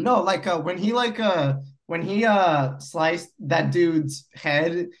 No, like when he sliced that dude's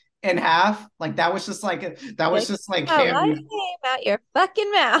head in half, like that was Like, just like my wife's him. name out your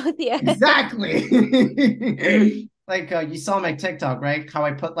fucking mouth. Yeah. Exactly. Like you saw my TikTok, right? How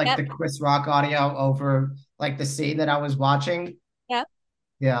I put like Yep. the Chris Rock audio over like the scene that I was watching. Yep.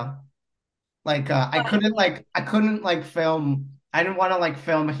 Yeah. I couldn't like film. I didn't want to like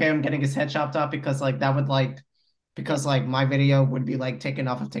film him getting his head chopped off because like that would like because like my video would be like taken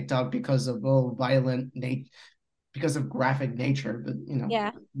off of TikTok because of violent nature because of graphic nature. But you know,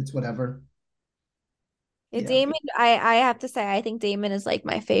 Yeah. it's whatever. Yeah. Damon, I have to say, I think Damon is like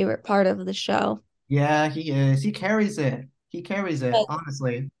my favorite part of the show. Yeah, he is. He carries it. He carries it, But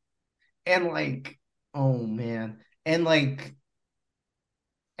honestly. And like, oh man. And like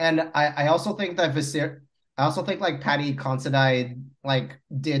I also think that Viser I also think like Patty Considine like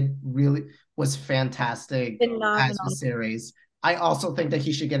did really was fantastic as phenomenal. Viserys. I also think that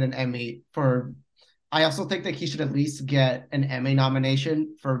he should get an Emmy for I also think that he should at least get an Emmy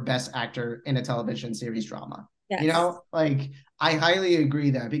nomination for Best Actor in a television series drama. You Yes. know, like I highly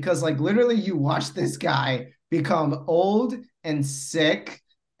agree that because like literally you watch this guy become old and sick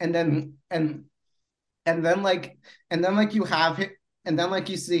and then and then like and then like you have him and then like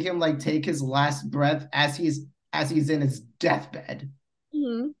you see him like take his last breath as he's in his deathbed.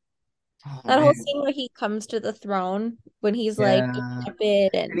 Mhm. Oh That whole man. scene where he comes to the throne when he's like Yeah.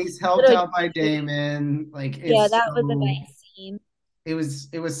 decrepit And and he's helped literally, out by Damon. Like yeah, it's that was a so nice scene.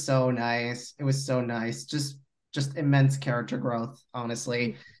 it was so nice. It was so nice. Just immense character growth,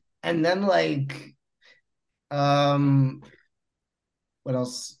 honestly. And then like um what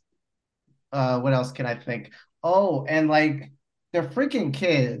else? What else can I think? Oh, and like they're freaking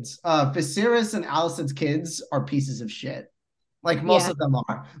kids. Viserys and Alicent's kids are pieces of shit. Like most Yeah. of them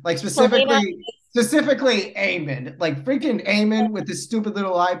are. Like Helena, specifically Aemon. Like freaking Aemon with his stupid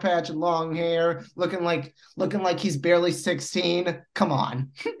little eye patch and long hair, looking like he's barely 16. Come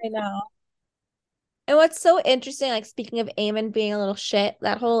on. I know. And what's so interesting, like speaking of Aemon being a little shit,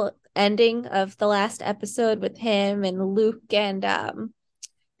 that whole ending of the last episode with him and Luke and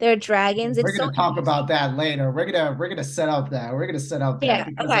their dragons, We're it's so gonna talk interesting. about that later. We're gonna set up that. We're gonna set up that Yeah.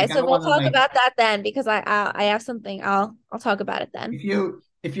 because Okay. like I So don't we'll want to talk like about that then because I have something. I'll talk about it then.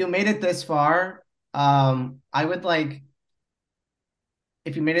 if you made it this far, I would like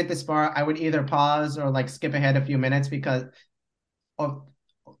if you made it this far, I would either pause or like skip ahead a few minutes because or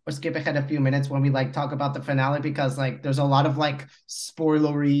or skip ahead a few minutes when we like talk about the finale because like there's a lot of like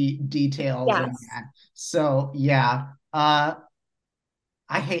spoilery details in Yes. that. So yeah.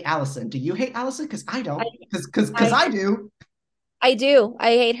 I hate Allison. Do you hate Allison? Because I I don't. Because I I do. I do.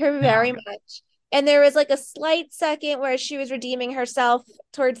 I hate her Yeah. very much. And there was like a slight second where she was redeeming herself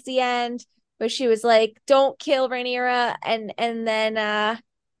towards the end, where she was like, "Don't kill Rhaenyra," and then I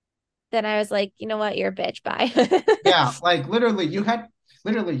was like, "You know what? You're a bitch. Bye." Yeah. Like literally you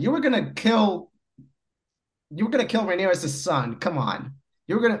were gonna kill Rhaenyra's son. Come on.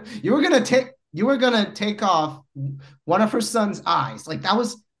 You were gonna take off one of her son's eyes. Like that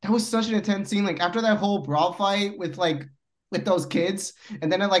was such an intense scene. Like after that whole brawl fight with like with those kids,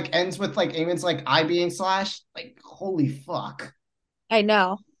 and then it like ends with like Aemon's like eye being slashed. Like holy fuck. I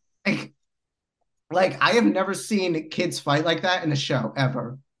know. Like, like I have never seen kids fight like that in a show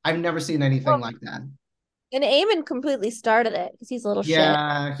ever. I've never seen anything Well, like that. and Aemon completely started it because he's a little shit.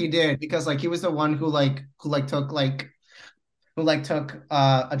 Yeah, he did because like he was the one who like took like who like took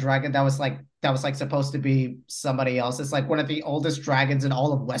a dragon that was like supposed to be somebody else. It's like one of the oldest dragons in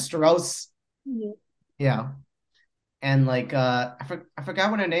all of Westeros. Mhm. Yeah. And like I forgot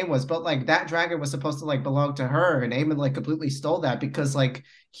what her name was, but like that dragon was supposed to like belong to her, and Aemon like completely stole that because like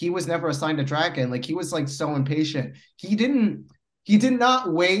he was never assigned a dragon. Like he was like so impatient. He did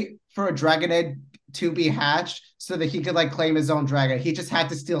not wait for a dragon egg to be hatched so that he could like claim his own dragon. He just had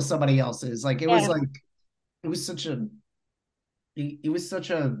to steal somebody else's. Yeah, It was such a it was such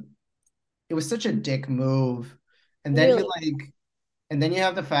a it was such a dick move. And then you really. like and then you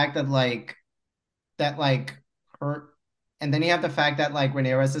have the fact that like her and then you have the fact that like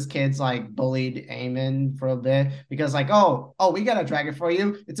Rhaenyra's kids like bullied Aemon for a bit because like we got a dragon for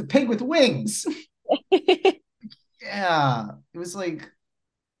you. It's a pig with wings. Yeah. It was like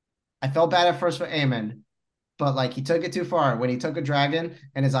I felt bad at first for Aemon, but like he took it too far when he took a dragon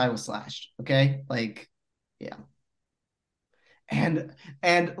and his eye was slashed. Okay? Like yeah. And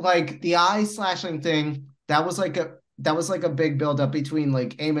like the eye slashing thing, that was like a big buildup between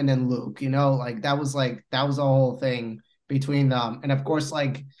like Aemon and Luke, you know, like that was a whole thing between them. And of course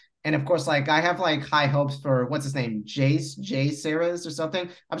like I have like high hopes for what's his name, Jace Sarah's or something.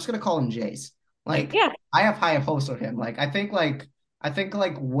 I'm just gonna call him Jace. Like Yeah. I have high hopes for him. I think like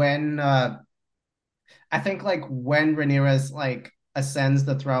when I think like when Rhaenyra's like ascends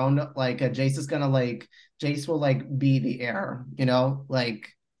the throne, like Jace will like be the heir, you know, like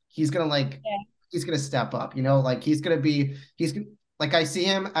he's gonna like Yeah. he's gonna step up, you know, like like I see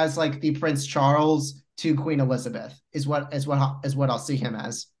him as like the Prince Charles to Queen Elizabeth is what I'll see him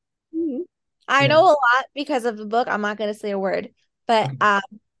as. Mhm. I Yeah. know a lot because of the book. I'm not gonna say a word, but Okay.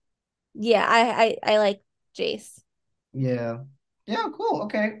 yeah, I like Jace. Yeah. Yeah, cool.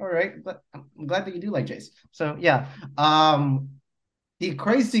 Okay. All right. But I'm glad that you do like Jace. So yeah. Um the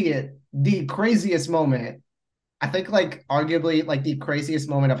craziest moment, I think like arguably like the craziest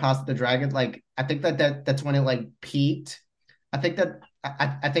moment of House of the Dragon, like I think that's when it like peaked. I think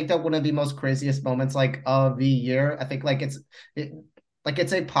that one of the most craziest moments like of the year. I think like it, like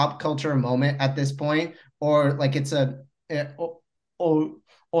it's a pop culture moment at this point, or like it's or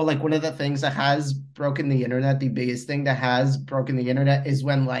or like one of the things that has broken the internet. The biggest thing that has broken the internet is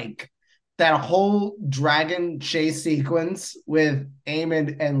when like that whole dragon chase sequence with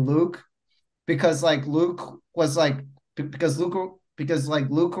Aemon and Luke, because like Luke was like because like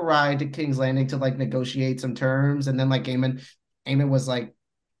Luke arrived at King's Landing to like negotiate some terms, and then like Aemon was like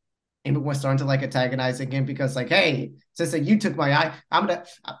Aemon was starting to like antagonizing him because like, hey, since like you took my eye, I'm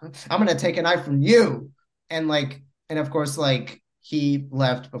gonna take an eye from you, and like and of course like he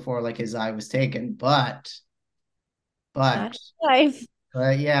left before like his eye was taken, but Not life.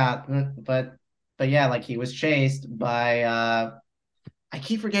 but yeah, but yeah, like he was chased by I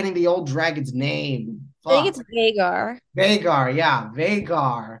keep forgetting the old dragon's name. I think Fuck. it's Vagar. Vagar, yeah,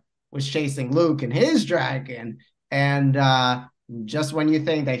 Vagar was chasing Luke and his dragon. And just when you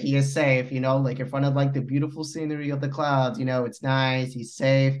think that he is safe, like in front of like the beautiful scenery of the clouds, it's nice, he's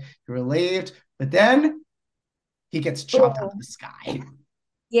safe, you're relieved. But then he gets chopped out of Oh. the sky.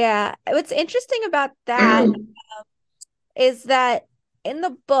 Yeah. What's interesting about that is that in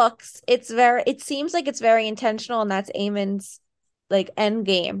the books, it seems like it's very intentional, and that's Aemon's like end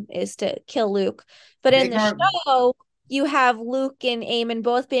game is to kill Luke. But in the Vagar, show, you have Luke and Aemon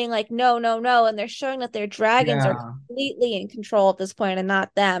both being like, no, no, no, and they're showing that their dragons are yeah, completely in control at this point and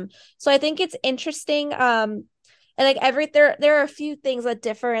not them. So I think it's interesting. And like there are a few things that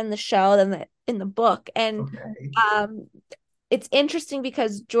differ in the show than in the book. And okay, um it's interesting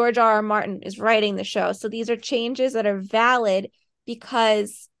because George R. R. Martin is writing the show. So these are changes that are valid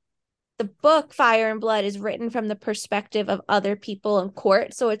because the book Fire and Blood is written from the perspective of other people in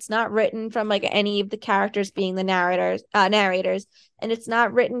court. So it's not written from like any of the characters being the narrators, and it's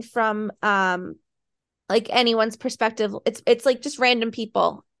not written from like anyone's perspective. It's like just random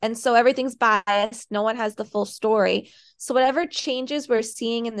people. And so everything's biased. No one has the full story. So whatever changes we're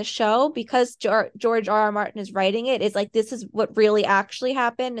seeing in the show, because George R. R. Martin is writing it, is like this is what really actually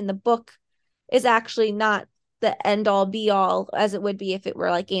happened, and the book is actually not the end all be all as it would be if it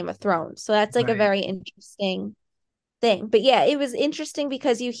were like Game of Thrones. So that's like a right. very interesting thing. But yeah, it was interesting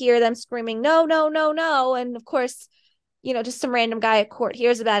because you hear them screaming, no, no, no, no. And of course, just some random guy at court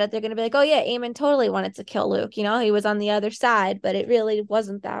hears about it. They're going to be like, oh, yeah, Aemon totally wanted to kill Luke. He was on the other side, but it really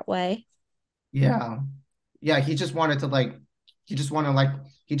wasn't that way. Yeah. Yeah, he just wanted like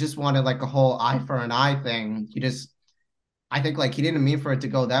a whole eye for an eye thing. I think like he didn't mean for it to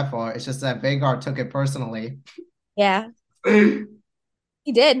go that far. It's just that Vagar took it personally. Yeah, like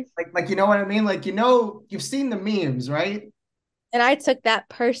he did. you know what I mean? Like you've seen the memes, right? And I took that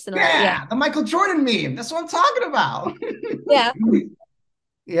personally. Yeah. Yeah, the Michael Jordan meme. That's what I'm talking about. Yeah.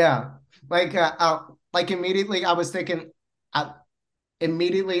 Yeah. Like immediately uh, I was thinking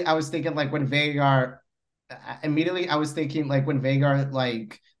like when Vagar immediately I was thinking like when Vagar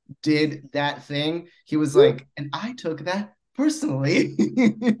like did that thing, he was like, and I took that personally.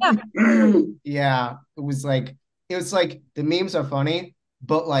 Yeah. Yeah, it was like the memes are funny,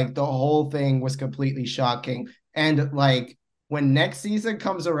 but like the whole thing was completely shocking. And like when next season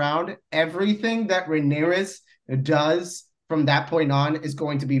comes around, everything that Rhaenyra does from that point on is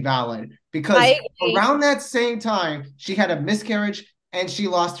going to be valid because I agree. around that same time she had a miscarriage and she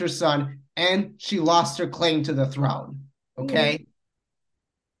lost her son and she lost her claim to the throne. Mhm. Okay?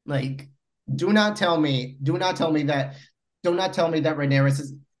 Like, do not tell me that Rhaenyra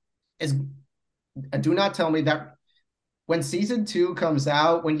is do not tell me that when season two comes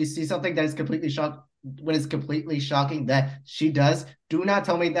out, when you see something that is completely shock when it's completely shocking that she does, do not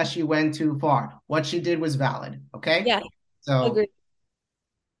tell me that she went too far. What she did was valid. Okay? Yeah, So agree.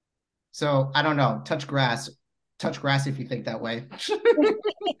 I don't know. Touch grass if you think that way.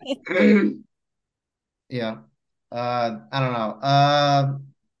 Yeah. I don't know.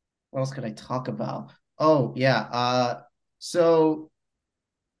 What else could I talk about? Oh, yeah. So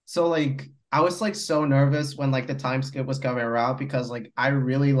like I was like so nervous when like the time skip was coming around because like I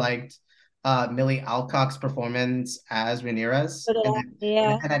really liked Millie Alcock's performance as Ramirez,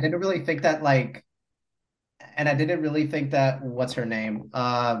 Yeah. and I didn't really think that like and I didn't really think that what's her name?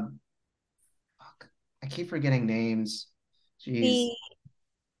 I keep forgetting names. Jeez. The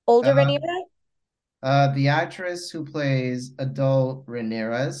older Uh, Rhaenyra? The actress who plays Adele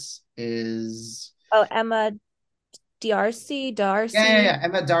Ramirez is Oh, Emma Darcy, Darcy.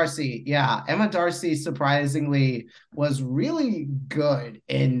 Emma Darcy. Yeah, Emma Darcy surprisingly was really good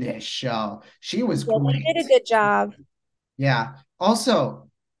in this show. She was Yeah, she great. did a good job. Yeah. Also,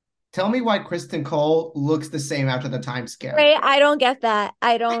 tell me why Kristen Cole looks the same after the time skip. Right? I don't get that.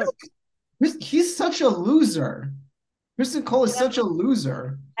 I I don't, he's such a loser. Kristen Cole is you know, such a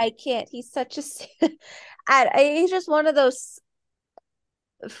loser. I can't. He's such a, he's just one of those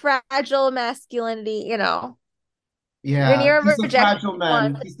fragile masculinity, Yeah, Rhaenyra he's the rejected fragile him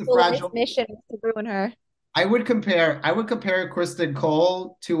once. man. His He's the whole life's fragile. mission was to ruin her. I would compare Kristen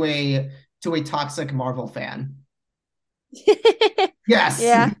Cole to a toxic Marvel fan. Yes.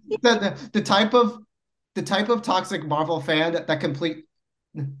 Yeah. The type of toxic Marvel fan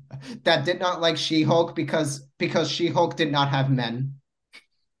that did not like She-Hulk because She-Hulk did not have men.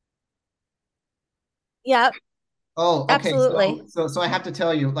 Yeah, Oh, okay. absolutely. So I have to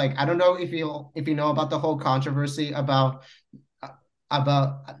tell you, like, I don't know if you know about the whole controversy about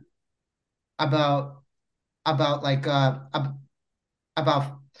about about like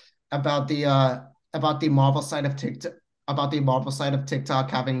about about the Marvel side of TikTok about the Marvel side of TikTok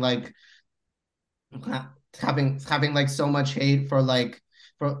having like having like so much hate for like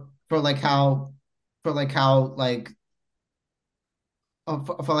for like how for like how like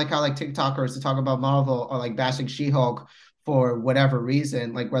for like how like TikTokers to talk about Marvel or like bashing She-Hulk for whatever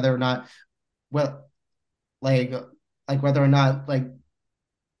reason, like whether or not well like whether or not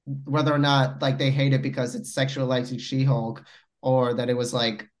like they hate it because it's sexualizing She-Hulk or that it was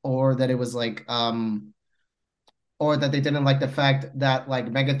like or that they didn't like the fact that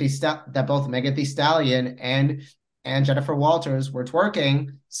that both Megan Thee Stallion and Jennifer Walters were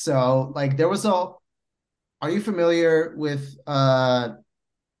twerking. So like there was a are you familiar with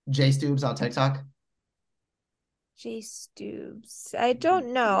Jay Stoops on TikTok? Jay Stoops. I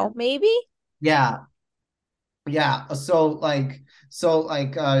don't know. Maybe? Yeah. Yeah. So like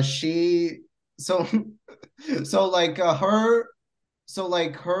she so so like her so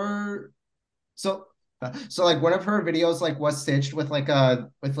like her so so like one of her videos like was stitched with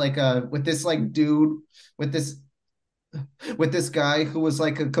with this like dude with with this guy who was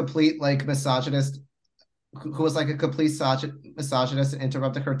like a complete like misogynist who was like a complete misogynist and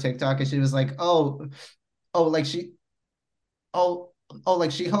interrupted her TikTok and she was like oh like she oh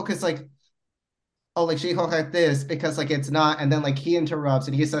like She-Hulk is like like She-Hulk like this because like it's not and then like he interrupts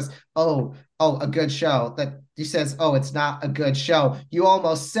and he says a good show that he says it's not a good show you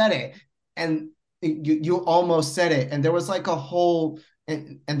almost said it and you almost said it and there was like a whole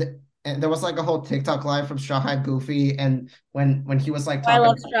and there was like a whole TikTok live from Straw Hat Goofy and when he was like I talking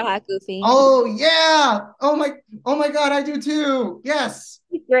love Straw Hat Goofy. oh yeah oh my god I do too yes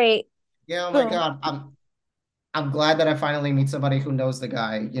He's great. yeah oh my Boom. god I'm glad that I finally meet somebody who knows the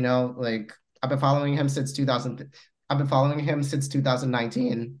guy. You know, like I've been following him since 2000. I've been following him since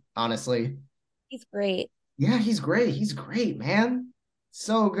 2019, honestly. He's great. Yeah, he's great. He's great, man.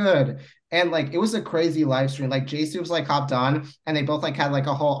 So good. And like it was a crazy live stream. Like Jay was like hopped on and they both like had like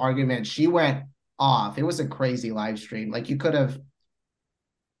a whole argument. She went off. It was a crazy live stream. Like you could have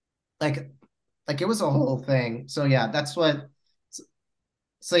like it was a whole thing. So yeah, that's what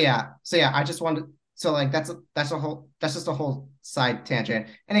so yeah, I just wanted so like that's just a whole side tangent.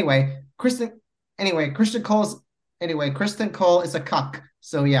 Christian Cole's Kristen Cole is a cuck.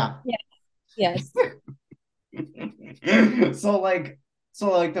 So yeah. Yeah. Yes. so like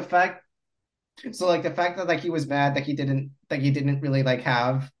so like the fact the fact that like he was mad that he didn't really like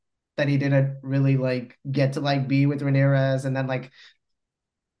have that he didn't really like get to like be with Ramirez and then like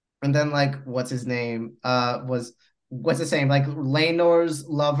what's his name was what's the same like Lanor's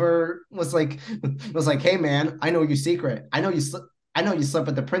lover was like hey man I know your secret I know you slept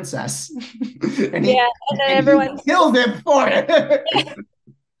with the princess Yeah. And then and he everyone's killed him for it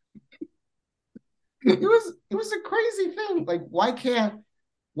it was a crazy thing like why can't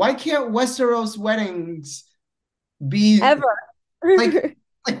Westeros weddings be ever.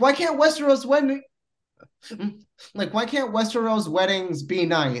 like why can't Westeros wedding why can't Westeros weddings be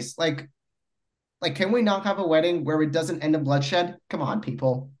nice like, can we not have a wedding where it doesn't end in bloodshed? Come on,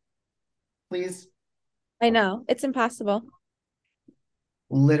 people. Please. I know. It's impossible.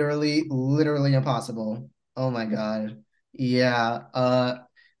 Literally impossible. Oh my God. Yeah. I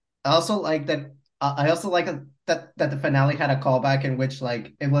also like that. I also like that the finale had a callback in which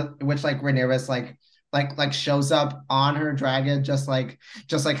like it was in which like Rhaenyra like shows up on her dragon just like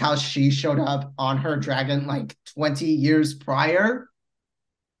how she showed up on her dragon like 20 years prior.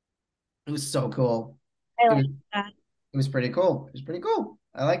 It was so cool. I It like was that. it was pretty cool. It was pretty cool.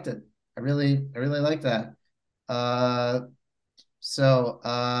 I liked it. I really like that. Uh, so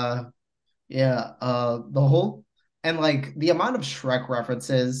yeah, the whole and like the amount of Shrek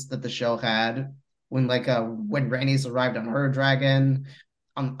references that the show had when Rhaenys arrived on her dragon,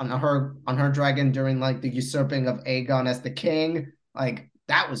 on her dragon during like the usurping of Aegon as the king, like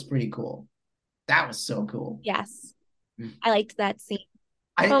that was pretty cool. That was so cool. Yes, I liked that scene.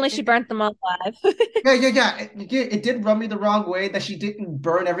 If only she I burnt them all alive. yeah. It did rub me the wrong way that she didn't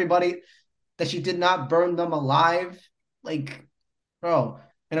burn everybody, that she did not burn them alive. Like, bro.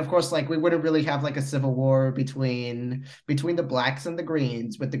 And of course, like we wouldn't really have like a civil war between the blacks and the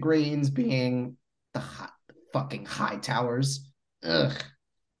greens, with the greens being the fucking high towers. Ugh.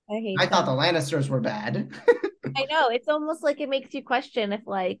 I I hate thought the them. Lannisters were bad. I know. It's almost like it makes you question if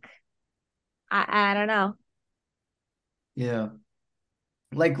like I don't know. Yeah.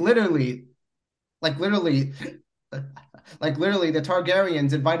 Like literally, like literally, like literally, the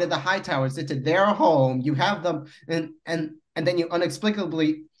Targaryens invited the Hightowers into their home. You have them, and then you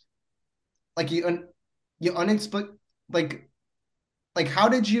unexplicably, like you unexplic like like how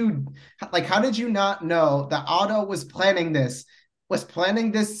did you not know that Otto was planning this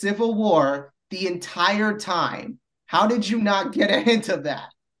civil war the entire time? How did you not get a hint of that?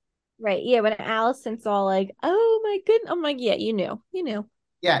 Right. Yeah, when Allison's all like, "Oh my goodness." I'm like, "Yeah, you knew. You knew."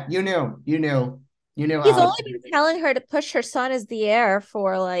 Yeah, you knew He's only Alex. been telling her to push her son as the heir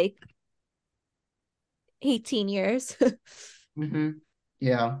for like 18 years. Mm-hmm.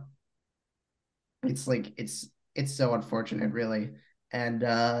 Yeah, it's so unfortunate, really, and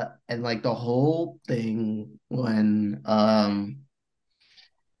like the whole thing when I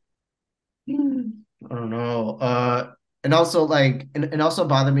don't know. And also like and also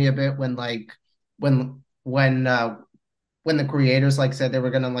bothered me a bit when like when the creators like said they were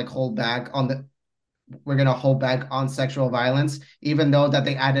gonna like hold back on the we're gonna hold back on sexual violence, even though that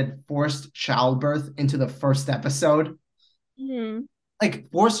they added forced childbirth into the first episode. Hmm.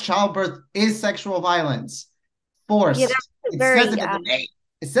 Like forced childbirth is sexual violence. Yeah, that Forced. was It says very it in the name.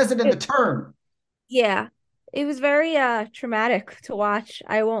 It says it in the it, term. yeah. It was very traumatic to watch.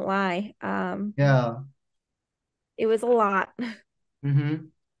 I won't lie. Yeah. It was a lot. Mm-hmm.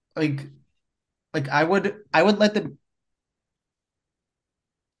 Like like I would let them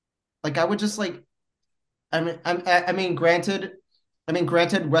like I would just like I mean, granted,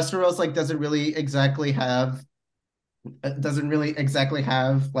 Westeros like doesn't really exactly have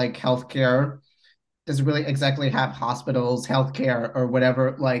like healthcare, doesn't really exactly have hospitals, healthcare, or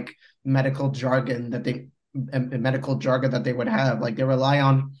whatever like medical jargon that they would have. Like they rely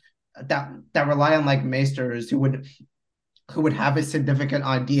on that rely on like maesters who would have a significant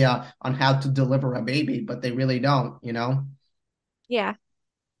idea on how to deliver a baby, but they really don't, you know? Yeah.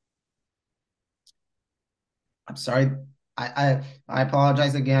 I'm sorry. I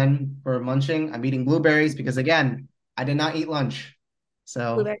apologize again for munching. I'm eating blueberries because again, I did not eat lunch.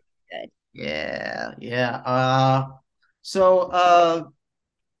 So Blueberry good. yeah. So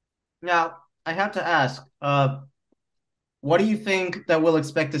now I have to ask, what do you think that we'll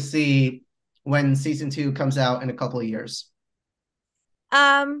expect to see when season two comes out in a couple of years?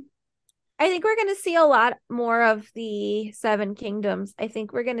 Um, I think we're gonna see a lot more of the Seven Kingdoms. I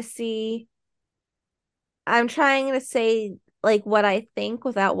think we're gonna see I'm trying to say like what I think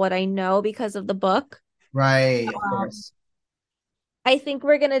without what I know because of the book. Right, of Um, course. I think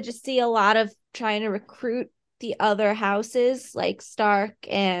we're gonna just see a lot of trying to recruit the other houses like Stark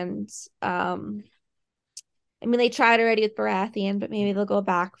and I mean they tried already with Baratheon, but maybe they'll go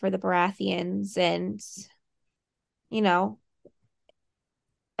back for the Baratheons and you know,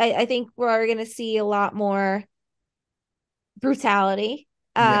 I think we're gonna see a lot more brutality.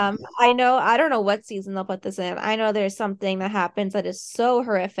 Yes. I don't know what season they'll put this in. I know there's something that happens that is so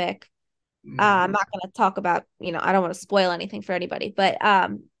horrific. I'm Mhm. not going to talk about, I don't want to spoil anything for anybody, but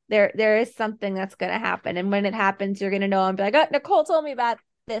there is something that's going to happen, and when it happens, you're going to know and be like, oh, Nicole told me about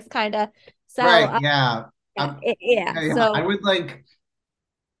this kind of. So Right, yeah. yeah, yeah. Yeah, So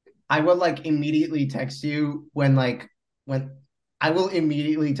I would like immediately text you when I will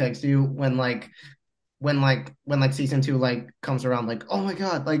immediately text you when like season two like comes around like oh my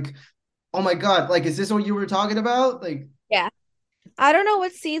God like is this what you were talking about like yeah, I don't know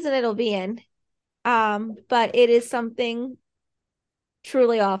what season it'll be in, but it is something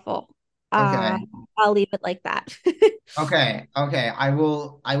truly awful. Uh, okay I'll leave it like that. okay I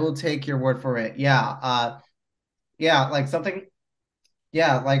will take your word for it yeah like something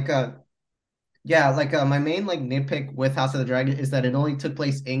yeah my main like nitpick with House of the Dragon is that it only took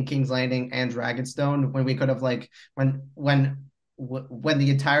place in King's Landing and Dragonstone when we could have like when when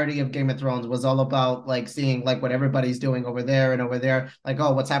the entirety of Game of Thrones was all about like seeing like what everybody's doing over there and over there, like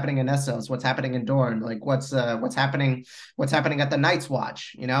oh, what's happening in Essos, what's happening in Dorne, like what's happening at the Night's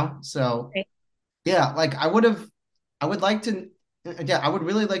Watch, you know? So Right. yeah, like I would like to, yeah, I would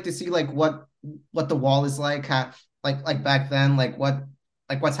really like to see like what the wall is like, like back then, like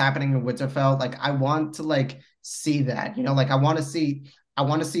what's happening in Winterfell. Like I want to like see that, you know, like I want to see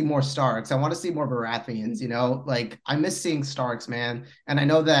more Starks. I want to see more Baratheons, you know, like I miss seeing Starks, man. And I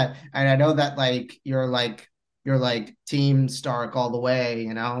know that like you're like Team Stark all the way,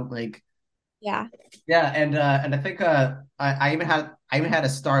 you know, like Yeah. yeah, and I think I even had a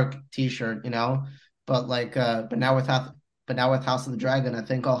Stark t-shirt, you know, but like but now with House of the Dragon, I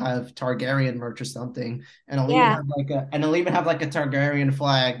think I'll have Targaryen merch or something, and Yeah. I'll even have like a Targaryen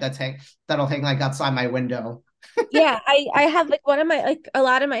flag that'll hang like outside my window. Yeah, I have like one of my like a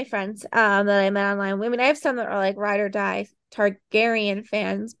lot of my friends that I met online. I mean, I have some that are like ride or die Targaryen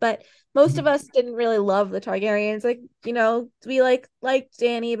fans, but most of us didn't really love the Targaryens. Like, we liked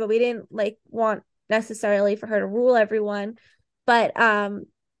Dany, but we didn't like want necessarily for her to rule everyone. But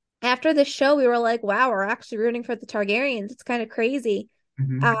after the show, we were like, wow, we're actually rooting for the Targaryens. It's kind of crazy. Um,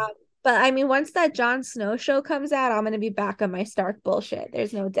 Mhm. but I mean, once that Jon Snow show comes out, I'm gonna be back on my Stark bullshit.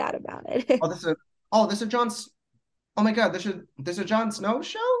 There's no doubt about it. Oh, this is oh my God, this is Jon Snow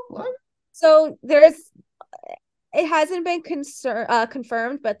show? What? So it hasn't been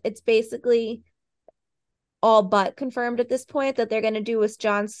confirmed, but it's basically all but confirmed at this point that they're going to do a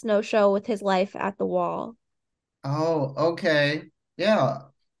Jon Snow show with his life at the wall. Oh, okay. Yeah.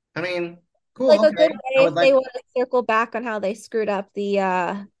 I mean, Like cool, a good okay. I way would if they like want to circle back on how they screwed up the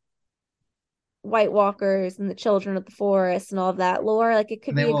White Walkers and the Children of the Forest and all of that lore. Like it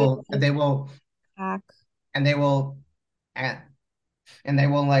could be a good way they will back. and they will and, and they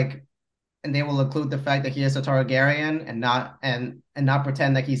will like and they will include the fact that he is a Targaryen and not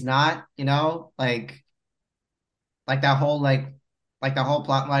pretend that he's not, you know, like that whole like the whole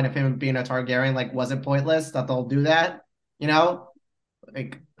plot line of him being a Targaryen like wasn't pointless, that they'll do that, you know?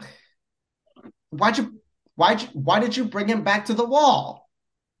 Like why'd you why did you bring him back to the wall?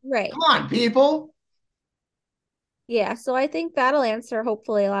 Right. Come on, people. Yeah, so I think that'll answer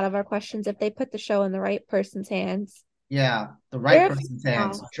hopefully a lot of our questions if they put the show in the right person's hands. Yeah, the There right are a few person's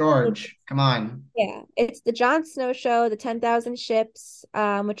hands. now. George, come on. Yeah, it's the Jon Snow show, the 10,000 Ships,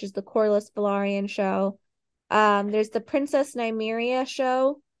 which is the Corlys Velaryon show. There's the Princess Nymeria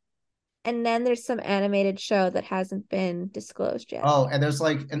show, and then there's some animated show that hasn't been disclosed yet. Oh, and there's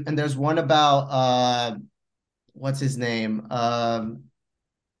like and there's one about what's his name?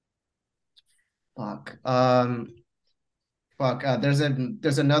 Fuck. Fuck.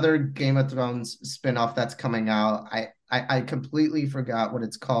 There's another Game of Thrones spinoff that's coming out. I completely forgot what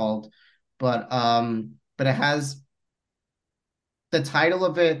it's called, but it has the title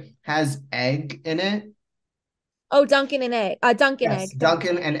of it has egg in it. Oh, Duncan and Egg. Duncan Yes, Egg.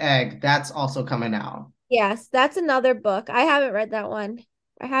 Duncan Duncan Egg. and Egg. That's also coming out. Yes, that's another book. I haven't read that one.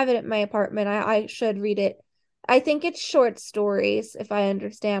 I have it at my apartment. I should read it. I think it's short stories, if I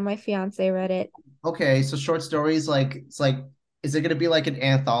understand. My fiance read it. Okay, so short stories like it's like is it gonna be like an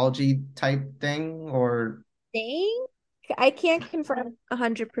anthology type thing or Think I can't confirm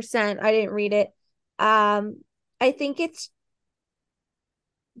 100%. I didn't read it. I think it's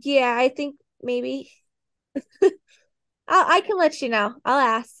yeah, I think maybe I can let you know. I'll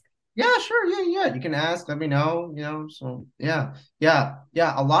ask. yeah, sure. Yeah, yeah. You can ask, let me know, you know. So yeah, yeah,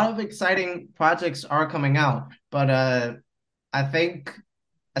 yeah. A lot of exciting projects are coming out, but I think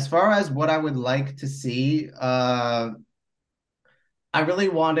as far as what I would like to see, I really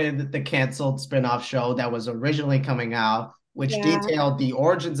wanted the canceled spin-off show that was originally coming out, which Yeah, detailed the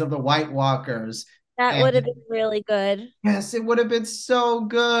origins of the White Walkers. that would have And been really good. yes, it would have been so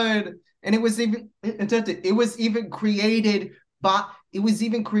good. And it was even created by it was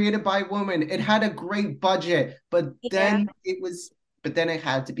even created by women. It had a great budget, Yeah. but then it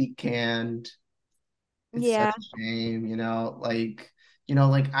had to be canned. It's such Yeah. a shame, you know, like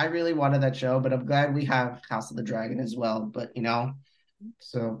I really wanted that show, but I'm glad we have House of the Dragon as well. But you know,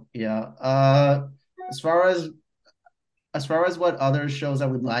 so yeah. As far as far as what other shows I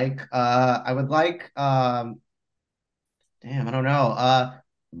would like damn, I don't know.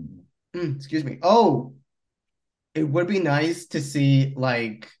 Excuse me. Oh, it would be nice to see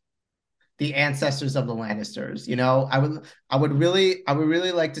like the ancestors of the Lannisters. You know, I would really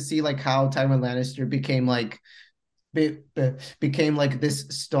like to see like how Tywin Lannister became like became like this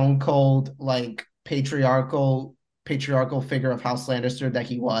stone cold like patriarchal figure of House Lannister that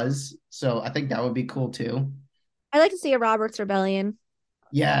he was. So I think that would be cool too. I like to see a Roberts Rebellion.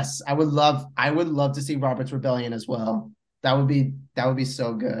 Yes, I would love to see Robert's Rebellion as well. that would be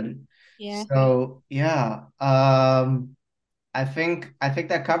so good. Yeah. So yeah, I think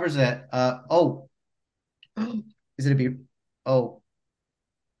that covers it. Oh, is it a be? Oh,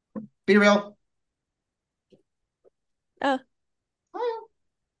 be real. Oh,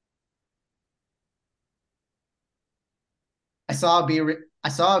 I saw a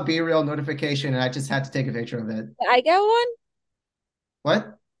be real notification, and I just had to take a picture of it. I get one.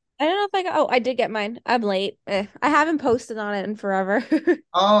 What? I don't know if I got. Oh, I did get mine. I'm late. I haven't posted on it in forever.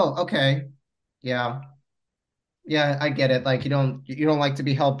 Oh, okay. Yeah. Yeah, I get it. Like you don't like to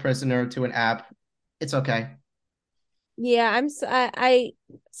be held prisoner to an app. It's okay. Yeah, I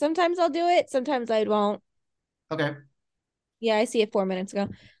sometimes I'll do it, sometimes I won't. Okay. Yeah, I see it 4 minutes ago.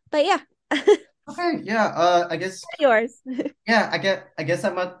 But yeah, Okay. Yeah. I guess. yours. Yeah. I guess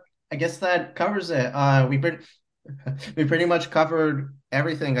that covers it. We pretty much covered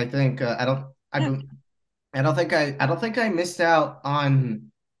everything. I think. Yeah. I don't think I missed out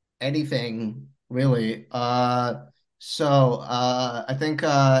on anything really. I think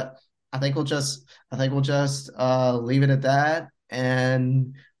we'll just leave it at that.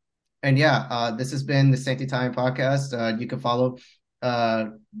 And yeah, this has been the Sanctity Time podcast. Uh,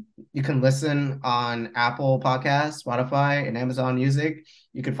 you can listen on Apple Podcasts, Spotify, and Amazon Music.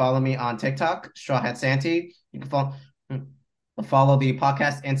 You can follow me on TikTok, Straw Hat Santy. You can follow the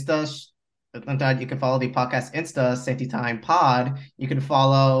podcast Insta. You can follow the podcast Insta, Sanctity Time Pod. You can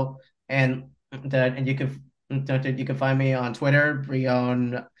follow and and you can find me on Twitter,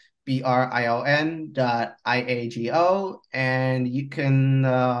 Brion and you can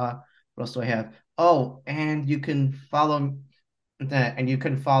what else do I have? Oh, and you can follow that, and you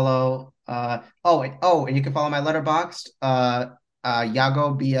can follow and you can follow my letterboxd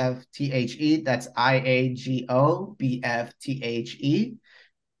Yago BFTHE. That's IAGO BFTHE.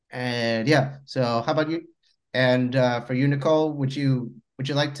 And yeah, so how about you? And for you, Nicole, would you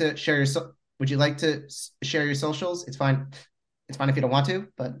like to share would you like to share your socials? It's fine if you don't want to,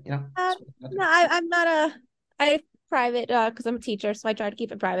 but you know, Uh, not to. no, I'm not I private because I'm a teacher, so I try to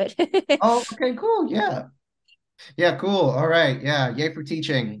keep it private. Oh, okay, cool. Yeah. Yeah, cool. All right. Yeah. Yay for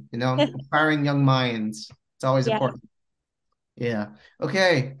teaching, inspiring young minds. It's always Yeah. important. Yeah.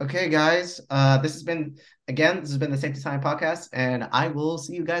 Okay. Okay, guys. This has been the Safety Time podcast, and I will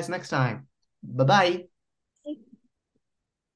see you guys next time. Bye-bye.